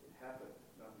it happened,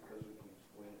 not because we can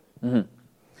explain it. Mm-hmm.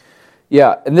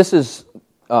 Yeah, and this is,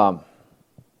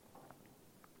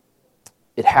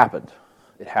 it happened.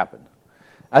 It happened.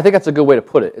 I think that's a good way to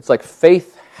put it. It's like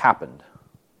faith happened.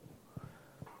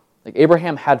 Like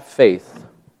Abraham had faith,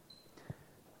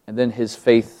 and then his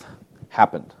faith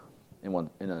happened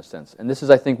in a sense. And this is,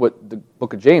 I think, what the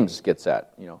book of James gets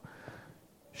at.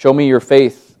 Show me your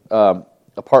faith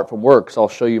apart from works, I'll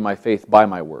show you my faith by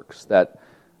my works. That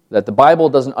the Bible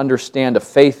doesn't understand a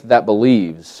faith that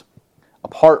believes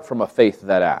apart from a faith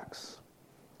that acts.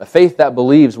 A faith that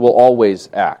believes will always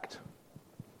act.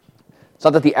 It's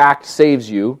not that the act saves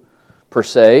you, per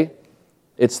se.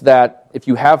 It's that if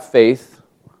you have faith,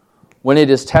 when it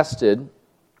is tested,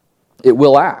 it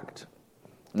will act.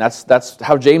 And that's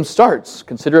how James starts.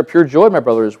 Consider it pure joy, my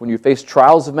brothers, when you face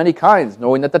trials of many kinds,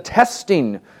 knowing that the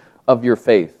testing of your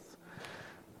faith.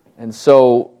 And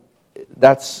so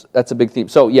that's a big theme.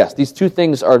 So yes, these two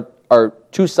things are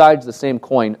two sides of the same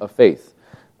coin of faith.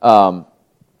 Much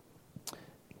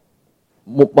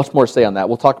more to say on that.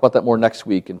 We'll talk about that more next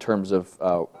week in terms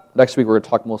of, next week we're going to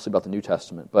talk mostly about the New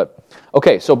Testament. But,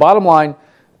 okay, so bottom line,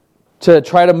 to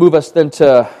try to move us then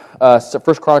to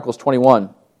 1 Chronicles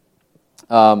 21,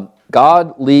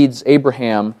 God leads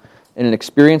Abraham in an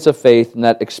experience of faith, and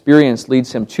that experience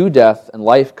leads him to death, and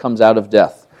life comes out of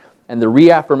death. And the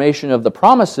reaffirmation of the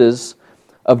promises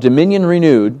of dominion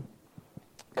renewed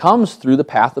comes through the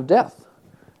path of death.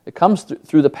 It comes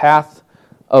through the path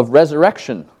of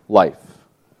resurrection life.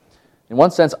 In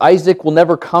one sense, Isaac will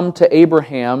never come to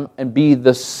Abraham and be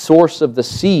the source of the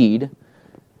seed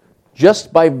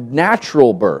just by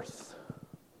natural birth.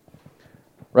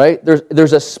 Right?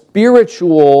 There's a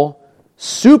spiritual,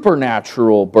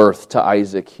 supernatural birth to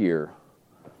Isaac here,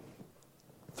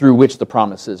 through which the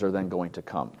promises are then going to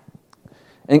come.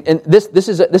 And this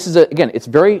is again, it's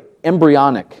very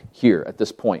embryonic here at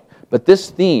this point. But this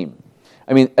theme,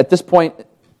 I mean, at this point,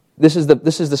 this is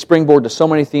the springboard to so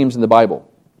many themes in the Bible.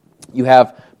 You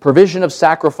have provision of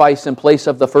sacrifice in place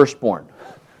of the firstborn,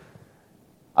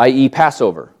 i.e.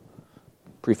 Passover,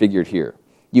 prefigured here.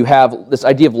 You have this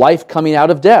idea of life coming out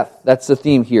of death. That's the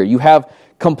theme here. You have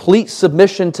complete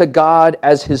submission to God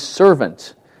as his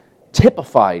servant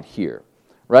typified here,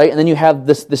 right? And then you have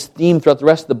this theme throughout the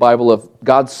rest of the Bible of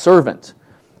God's servant.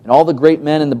 And all the great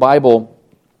men in the Bible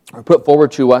are put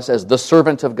forward to us as the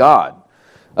servant of God.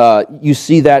 You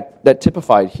see that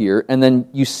typified here, and then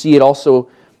you see it also,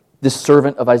 this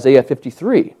servant of Isaiah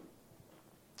 53,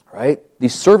 right?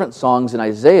 These servant songs in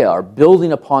Isaiah are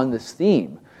building upon this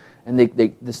theme, and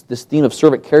this theme of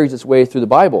servant carries its way through the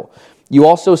Bible. You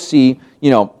also see,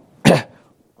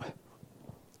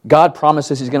 God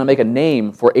promises He's going to make a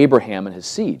name for Abraham and his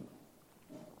seed.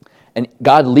 And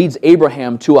God leads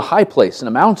Abraham to a high place in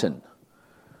a mountain.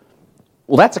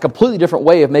 Well, that's a completely different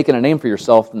way of making a name for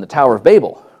yourself than the Tower of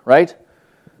Babel, right?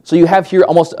 So you have here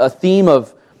almost a theme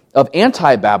of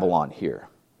anti-Babylon here.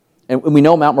 And we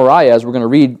know Mount Moriah, as we're going to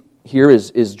read here,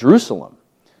 is Jerusalem.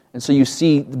 And so you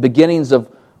see the beginnings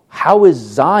of how is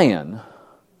Zion,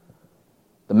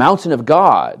 the mountain of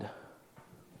God,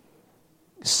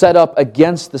 set up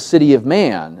against the city of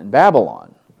man in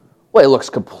Babylon. Well, it looks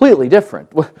completely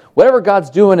different. Whatever God's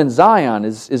doing in Zion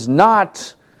is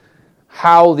not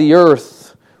how the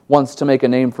earth wants to make a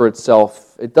name for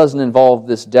itself. It doesn't involve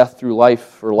this death through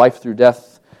life or life through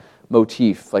death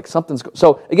motif.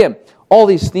 So again, all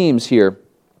these themes here.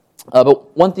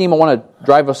 But one theme I want to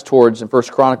drive us towards in 1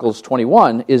 Chronicles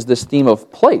 21 is this theme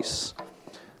of place.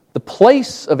 The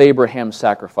place of Abraham's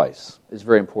sacrifice is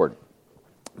very important.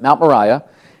 Mount Moriah,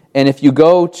 and if you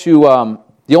go to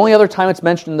the only other time it's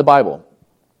mentioned in the Bible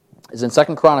is in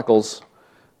 2 Chronicles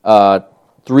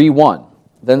 3:1.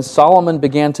 Then Solomon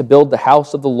began to build the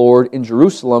house of the Lord in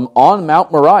Jerusalem on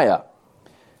Mount Moriah,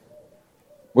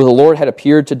 where the Lord had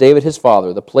appeared to David his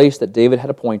father, the place that David had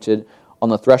appointed on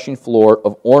the threshing floor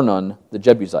of Ornan the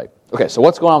Jebusite. Okay, so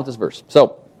what's going on with this verse?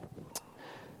 So,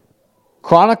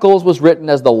 Chronicles was written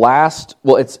as the last,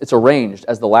 it's arranged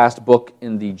as the last book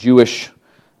in the Jewish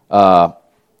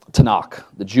Tanakh,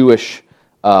 the Jewish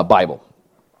Bible.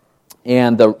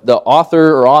 And the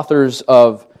author or authors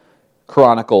of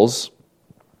Chronicles,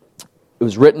 it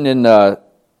was written in after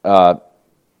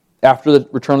the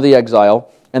return of the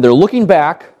exile, and they're looking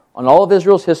back on all of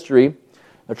Israel's history.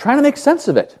 They're trying to make sense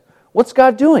of it. What's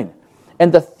God doing?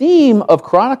 And the theme of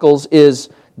Chronicles is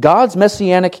God's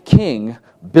messianic king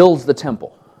builds the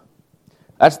temple.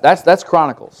 That's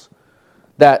Chronicles.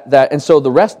 And so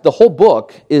the whole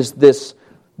book is this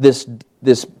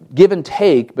give and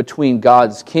take between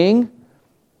God's king,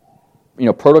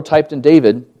 prototyped in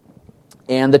David,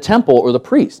 and the temple or the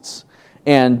priests.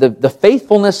 And the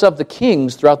faithfulness of the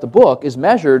kings throughout the book is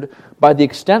measured by the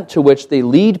extent to which they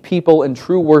lead people in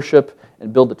true worship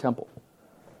and build the temple.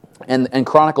 And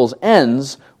Chronicles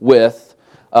ends with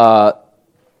the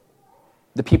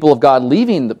people of God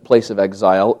leaving the place of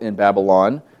exile in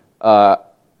Babylon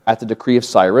at the decree of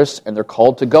Cyrus, and they're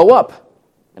called to go up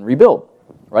and rebuild,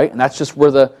 right? And that's just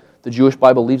where the Jewish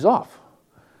Bible leaves off.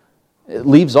 It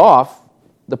leaves off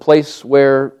the place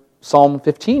where Psalm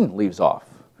 15 leaves off.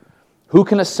 Who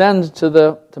can ascend to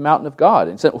the mountain of God?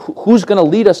 And so who's going to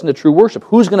lead us into true worship?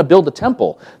 Who's going to build the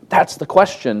temple? That's the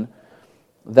question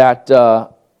that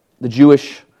the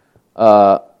Jewish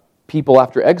people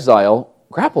after exile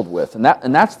grappled with. And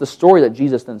that's the story that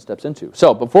Jesus then steps into.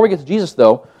 So before we get to Jesus,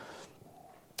 though,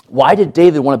 why did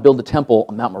David want to build the temple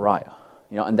on Mount Moriah?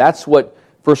 And that's what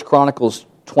 1 Chronicles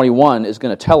 21 is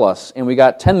going to tell us. And we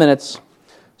got 10 minutes,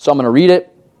 so I'm going to read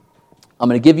it. I'm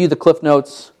going to give you the Cliff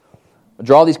Notes. I'll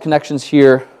draw these connections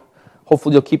here.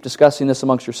 Hopefully you'll keep discussing this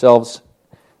amongst yourselves.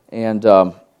 And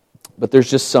but there's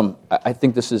just some. I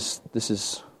think this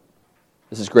is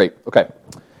great. Okay,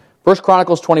 1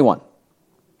 Chronicles 21.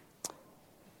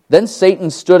 Then Satan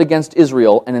stood against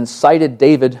Israel and incited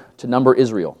David to number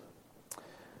Israel.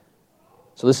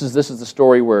 So this is the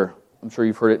story where I'm sure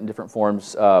you've heard it in different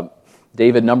forms.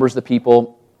 David numbers the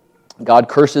people. God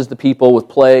curses the people with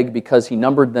plague because he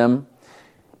numbered them.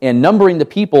 And numbering the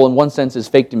people, in one sense, is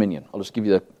fake dominion. I'll just give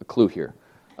you a clue here.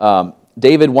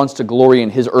 David wants to glory in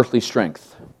his earthly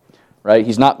strength, right?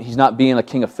 He's not being a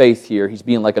king of faith here. He's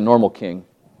being like a normal king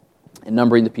and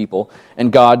numbering the people.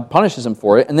 And God punishes him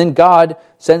for it. And then God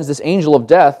sends this angel of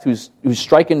death who's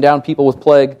striking down people with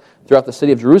plague throughout the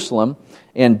city of Jerusalem.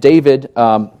 And David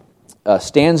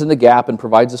stands in the gap and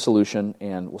provides a solution,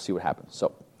 and we'll see what happens.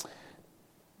 So,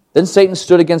 then Satan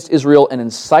stood against Israel and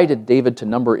incited David to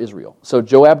number Israel. So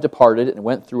Joab departed and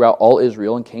went throughout all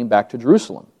Israel and came back to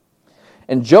Jerusalem.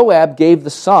 And Joab gave the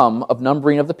sum of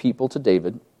numbering of the people to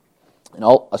David. And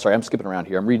I'm skipping around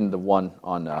here. I'm reading the one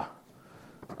on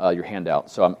your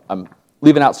handout. So I'm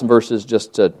leaving out some verses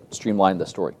just to streamline the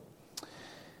story.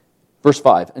 Verse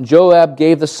 5, and Joab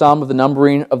gave the sum of the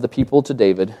numbering of the people to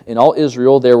David. In all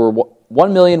Israel there were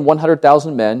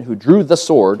 1,100,000 men who drew the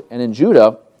sword, and in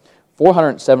Judah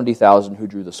 470,000 who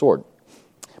drew the sword.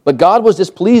 But God was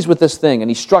displeased with this thing,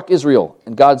 and he struck Israel.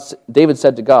 And David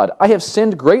said to God, I have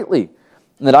sinned greatly,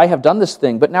 and that I have done this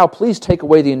thing. But now please take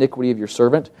away the iniquity of your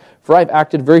servant, for I have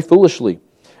acted very foolishly.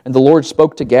 And the Lord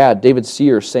spoke to Gad, David's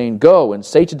seer, saying, Go and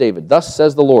say to David, Thus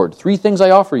says the Lord, 3 things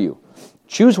I offer you.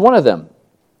 Choose one of them,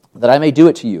 that I may do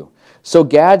it to you. So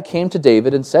Gad came to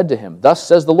David and said to him, Thus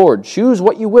says the Lord, choose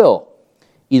what you will,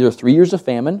 either 3 years of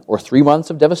famine or 3 months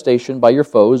of devastation by your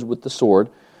foes with the sword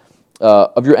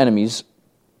of your enemies,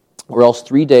 or else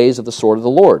 3 days of the sword of the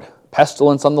Lord,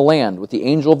 pestilence on the land, with the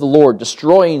angel of the Lord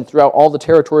destroying throughout all the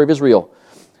territory of Israel.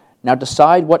 Now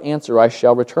decide what answer I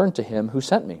shall return to him who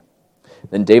sent me.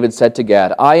 Then David said to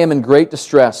Gad, I am in great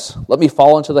distress. Let me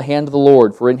fall into the hand of the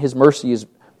Lord, for his mercy is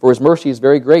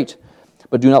very great.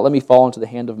 But do not let me fall into the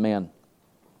hand of man.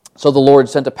 So the Lord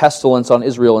sent a pestilence on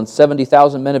Israel, and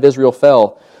 70,000 men of Israel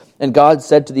fell. And God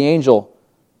sent the angel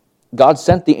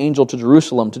to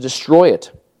Jerusalem to destroy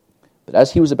it. But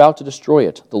as he was about to destroy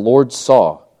it, the Lord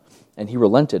saw, and he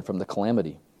relented from the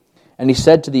calamity. And he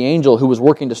said to the angel who was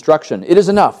working destruction, It is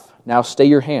enough, now stay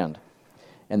your hand.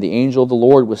 And the angel of the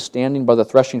Lord was standing by the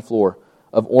threshing floor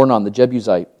of Ornan the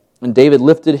Jebusite. And David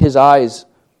lifted his eyes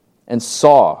and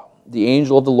saw the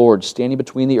angel of the Lord standing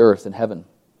between the earth and heaven,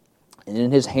 and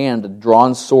in his hand a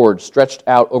drawn sword stretched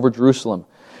out over Jerusalem.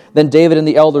 Then David and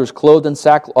the elders, clothed in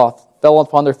sackcloth, fell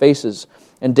upon their faces.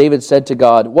 And David said to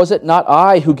God, Was it not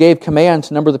I who gave command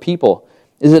to number the people?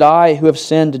 Is it I who have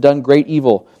sinned and done great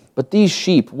evil? But these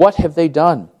sheep, what have they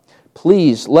done?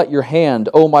 Please let your hand,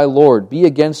 O my Lord, be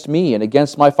against me and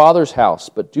against my father's house,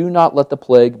 but do not let the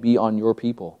plague be on your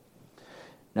people.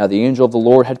 Now the angel of the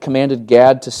Lord had commanded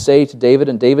Gad to say to David,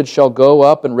 And David shall go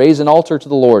up and raise an altar to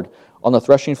the Lord on the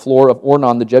threshing floor of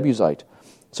Ornan the Jebusite.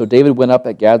 So David went up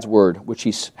at Gad's word, which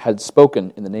he had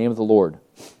spoken in the name of the Lord.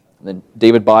 And then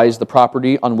David buys the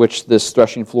property on which this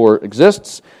threshing floor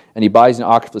exists, and he buys an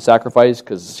ox for the sacrifice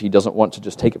because he doesn't want to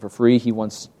just take it for free.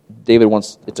 David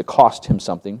wants it to cost him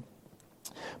something.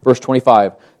 Verse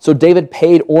 25, So David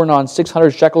paid Ornan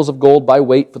 600 shekels of gold by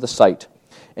weight for the site.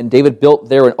 And David built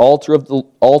there an altar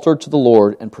to the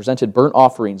Lord, and presented burnt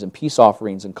offerings and peace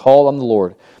offerings, and called on the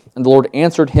Lord. And the Lord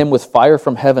answered him with fire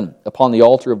from heaven upon the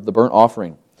altar of the burnt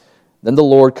offering. Then the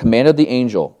Lord commanded the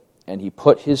angel, and he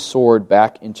put his sword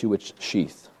back into its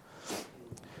sheath.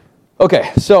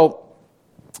 Okay, so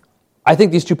I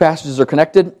think these two passages are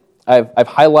connected. I've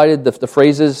highlighted the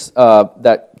phrases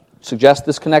that suggest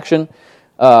this connection.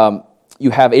 You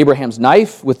have Abraham's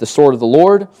knife with the sword of the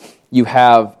Lord. You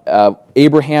have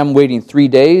Abraham waiting 3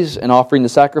 days and offering the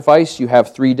sacrifice. You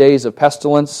have 3 days of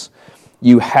pestilence.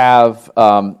 You have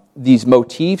these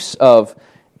motifs of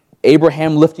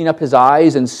Abraham lifting up his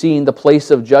eyes and seeing the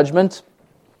place of judgment,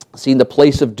 seeing the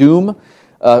place of doom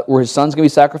where his son's going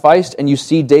to be sacrificed. And you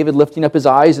see David lifting up his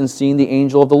eyes and seeing the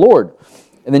angel of the Lord.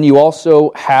 And then you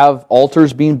also have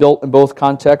altars being built in both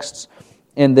contexts.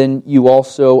 And then you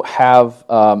also have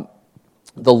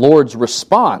the Lord's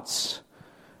response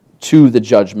to the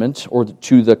judgment, or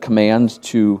to the command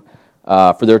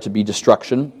for there to be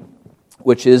destruction,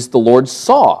 which is the Lord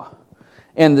saw.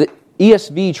 And the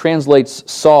ESV translates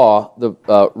saw, the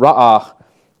ra'ah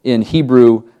in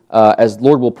Hebrew, as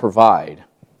Lord will provide.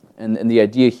 And the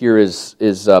idea here is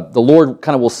the Lord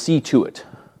kind of will see to it.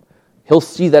 He'll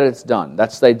see that it's done.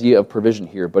 That's the idea of provision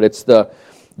here. But it's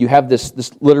you have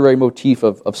this literary motif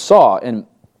of saw. And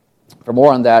for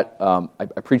more on that,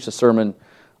 I preached a sermon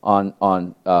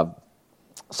on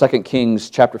 2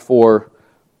 Kings chapter 4,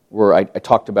 where I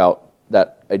talked about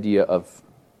that idea of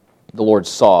the Lord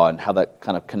saw and how that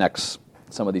kind of connects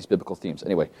some of these biblical themes.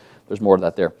 Anyway, there's more to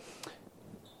that there.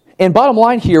 And bottom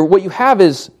line here, what you have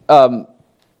is,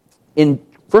 in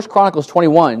 1 Chronicles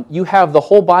 21, you have the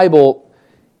whole Bible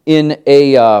in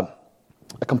a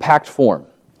compact form.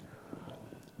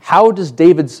 How does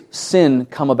David's sin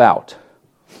come about?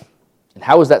 And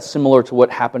how is that similar to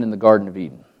what happened in the Garden of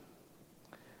Eden?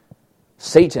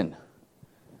 Satan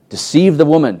deceived the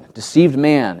woman, deceived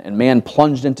man, and man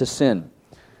plunged into sin.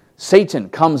 Satan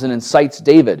comes and incites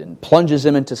David and plunges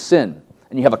him into sin.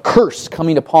 And you have a curse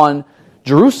coming upon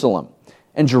Jerusalem.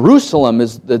 And Jerusalem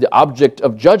is the object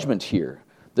of judgment here.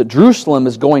 That Jerusalem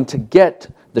is going to get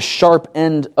the sharp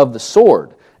end of the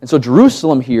sword. And so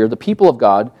Jerusalem here, the people of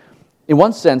God, in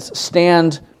one sense,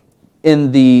 stand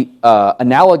in the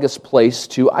analogous place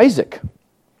to Isaac.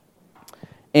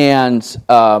 And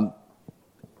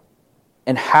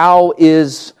how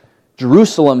is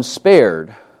Jerusalem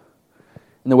spared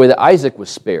in the way that Isaac was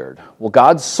spared? Well,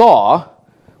 God saw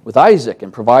with Isaac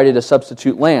and provided a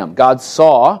substitute lamb. God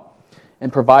saw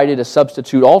and provided a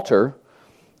substitute altar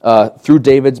through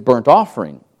David's burnt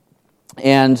offering.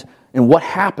 And and what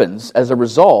happens as a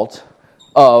result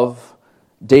of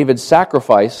David's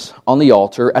sacrifice on the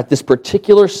altar at this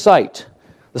particular site,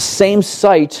 the same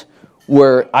site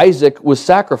where Isaac was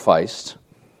sacrificed.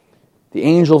 The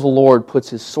angel of the Lord puts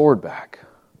his sword back,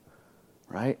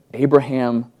 right?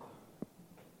 Abraham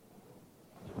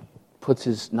puts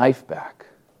his knife back.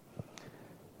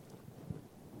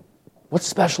 What's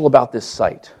special about this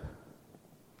site?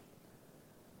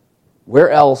 Where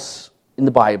else in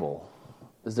the Bible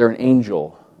is there an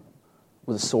angel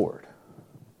with a sword?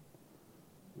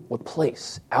 What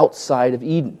place outside of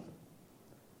Eden?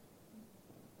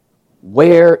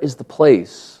 Where is the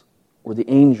place where the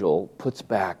angel puts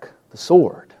back the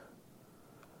sword?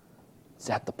 It's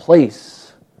at the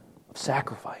place of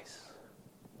sacrifice,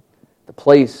 the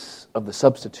place of the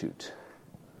substitute,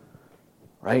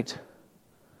 right?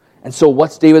 And so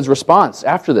what's David's response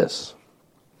after this?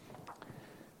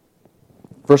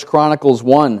 1 Chronicles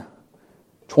 1,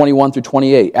 21 through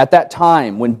 28. At that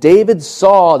time, when David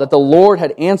saw that the Lord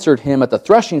had answered him at the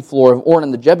threshing floor of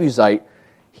Ornan the Jebusite,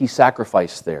 he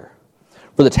sacrificed there.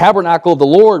 For the tabernacle of the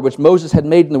Lord, which Moses had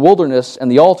made in the wilderness, and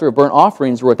the altar of burnt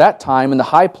offerings were at that time in the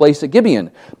high place at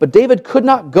Gibeon. But David could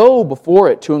not go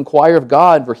before it to inquire of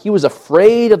God, for he was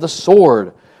afraid of the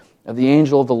sword of the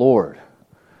angel of the Lord.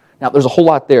 Now, there's a whole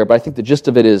lot there, but I think the gist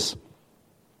of it is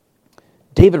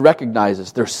David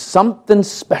recognizes there's something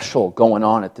special going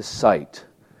on at this site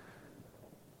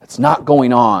that's not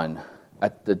going on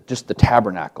at just the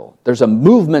tabernacle. There's a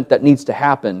movement that needs to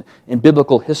happen in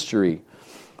biblical history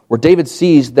where David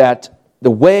sees that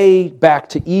the way back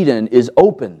to Eden is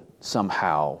open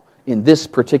somehow in this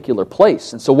particular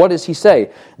place. And so what does he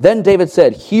say? Then David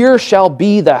said, "Here shall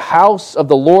be the house of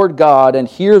the Lord God, and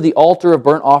here the altar of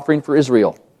burnt offering for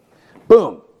Israel."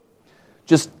 Boom.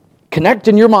 Just connect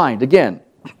in your mind again.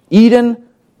 Eden,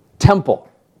 temple.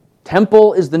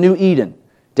 Temple is the new Eden.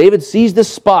 David sees this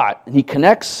spot, and he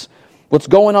connects what's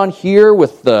going on here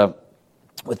with the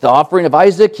offering of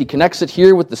Isaac. He connects it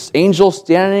here with this angel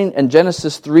standing in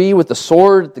Genesis 3 with the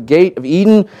sword at the gate of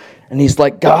Eden. And he's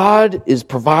like, God is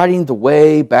providing the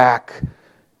way back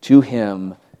to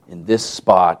him in this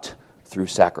spot through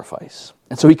sacrifice.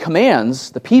 And so he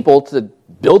commands the people to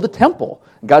build the temple.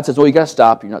 And God says, well, you got to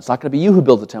stop. It's not going to be you who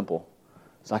builds the temple.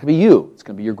 It's not going to be you. It's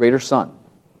going to be your greater son.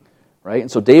 Right? And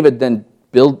so David then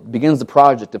begins the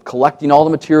project of collecting all the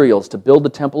materials to build the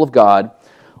temple of God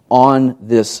on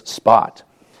this spot.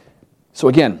 So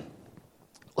again,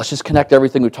 let's just connect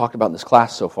everything we've talked about in this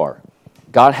class so far.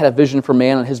 God had a vision for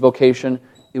man and his vocation.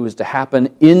 It was to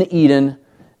happen in Eden,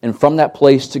 and from that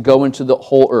place to go into the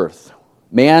whole earth.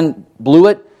 Man blew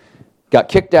it, got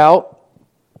kicked out,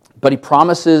 but he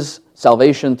promises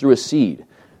salvation through a seed.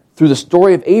 Through the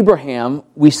story of Abraham,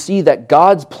 we see that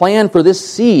God's plan for this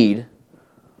seed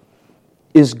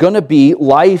is going to be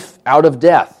life out of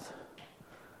death.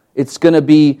 It's going to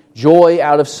be joy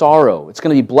out of sorrow. It's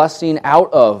going to be blessing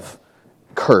out of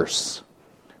curse.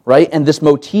 Right? And this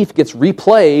motif gets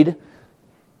replayed,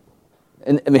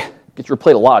 and gets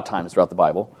replayed a lot of times throughout the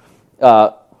Bible.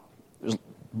 There's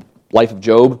life of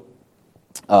Job,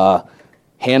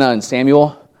 Hannah and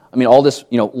Samuel. All this,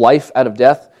 life out of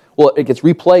death. Well, it gets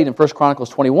replayed in 1 Chronicles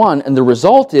 21, and the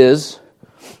result is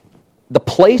the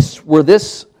place where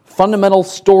this fundamental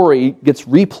story gets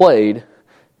replayed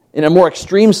in a more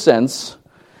extreme sense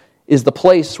is the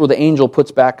place where the angel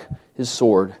puts back his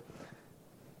sword.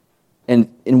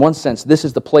 And in one sense, this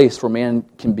is the place where man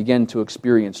can begin to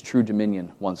experience true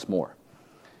dominion once more.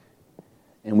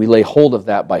 And we lay hold of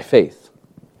that by faith.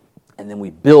 And then we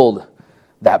build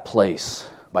that place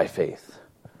by faith.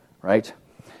 Right?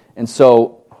 And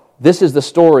so this is the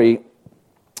story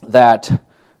that,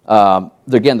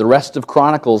 again, the rest of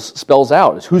Chronicles spells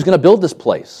out. Is who's going to build this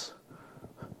place?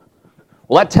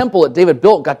 Well, that temple that David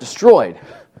built got destroyed.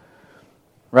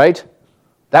 Right?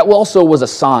 That also was a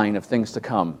sign of things to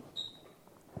come.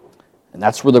 And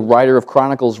that's where the writer of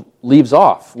Chronicles leaves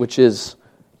off, which is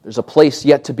there's a place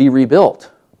yet to be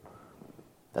rebuilt.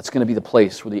 That's going to be the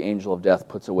place where the angel of death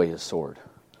puts away his sword,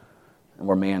 and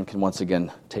where man can once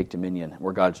again take dominion,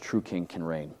 where God's true king can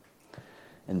reign.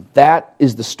 And that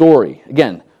is the story.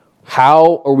 Again,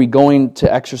 how are we going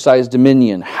to exercise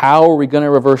dominion? How are we going to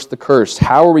reverse the curse?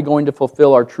 How are we going to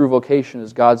fulfill our true vocation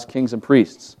as God's kings and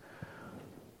priests?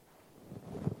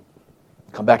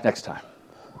 Come back next time.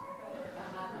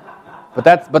 But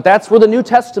that's where the New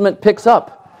Testament picks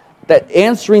up, that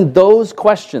answering those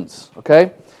questions.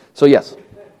 Okay? So yes.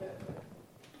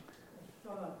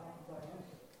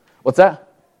 What's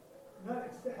that? Not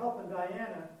helping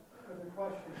Diana with the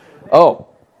question. Oh.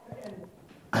 And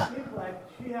it seems like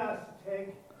she has to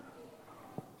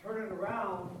turn it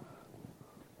around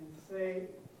and say,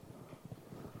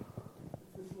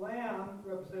 lamb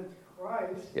represents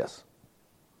Christ. Yes.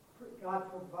 God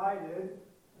provided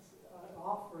an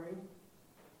offering,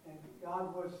 and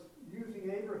God was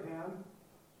using Abraham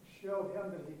to show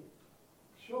him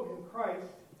Christ,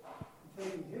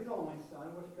 taking his only son,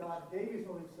 which God gave his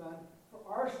only son for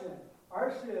our sin.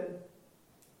 Our sin,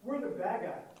 we're the bad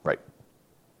guy. Right.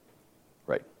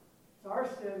 Right. It's our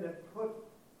sin that put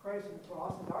Christ on the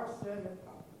cross. It's our sin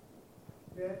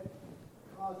that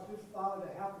caused his father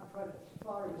to have to try to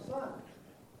slaughter his son.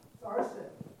 It's our sin.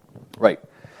 Right.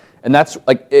 And that's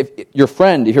like if your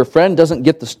friend doesn't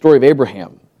get the story of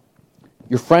Abraham,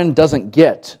 your friend doesn't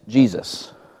get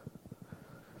Jesus.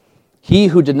 He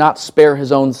who did not spare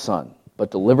his own son, but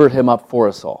delivered him up for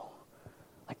us all.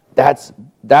 Like that's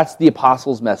the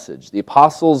apostles' message. The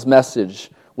apostles' message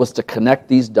was to connect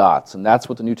these dots, and that's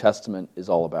what the New Testament is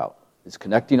all about. Is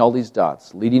connecting all these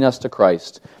dots, leading us to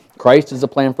Christ. Christ is the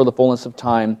plan for the fullness of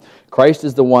time. Christ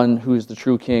is the one who is the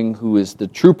true king, who is the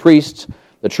true priest,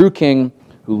 the true king,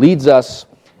 who leads us,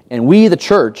 and we, the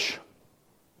church,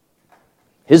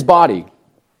 his body,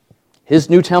 his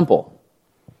new temple,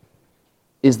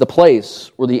 is the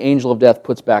place where the angel of death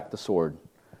puts back the sword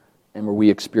and where we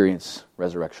experience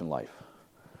resurrection life.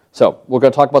 So, we're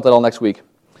going to talk about that all next week.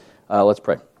 Let's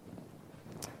pray.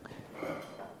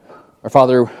 Our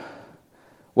Father,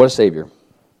 what a Savior.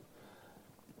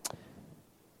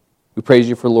 We praise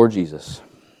you for Lord Jesus,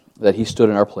 that he stood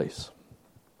in our place,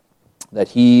 that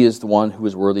he is the one who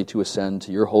is worthy to ascend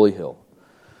to your holy hill,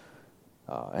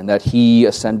 and that he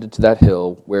ascended to that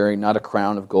hill wearing not a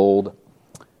crown of gold,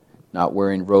 not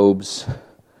wearing robes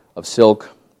of silk,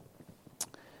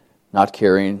 not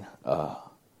carrying a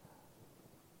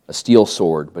steel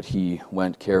sword, but he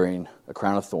went carrying a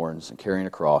crown of thorns and carrying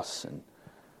a cross,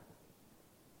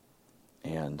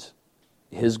 and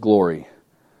his glory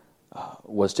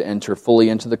was to enter fully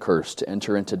into the curse, to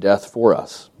enter into death for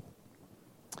us,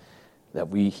 that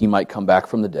he might come back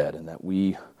from the dead, and that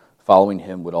we, following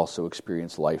him, would also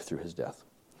experience life through his death.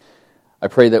 I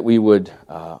pray that we would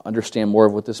understand more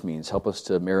of what this means. Help us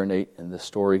to marinate in this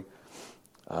story,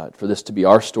 for this to be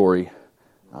our story,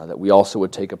 that we also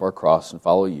would take up our cross and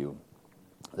follow you,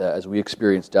 that as we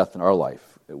experience death in our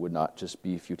life, it would not just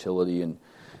be futility and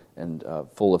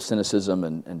full of cynicism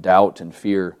and doubt and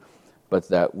fear, but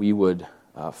that we would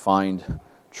find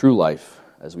true life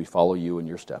as we follow you in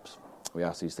your steps. We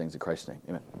ask these things in Christ's name.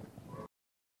 Amen.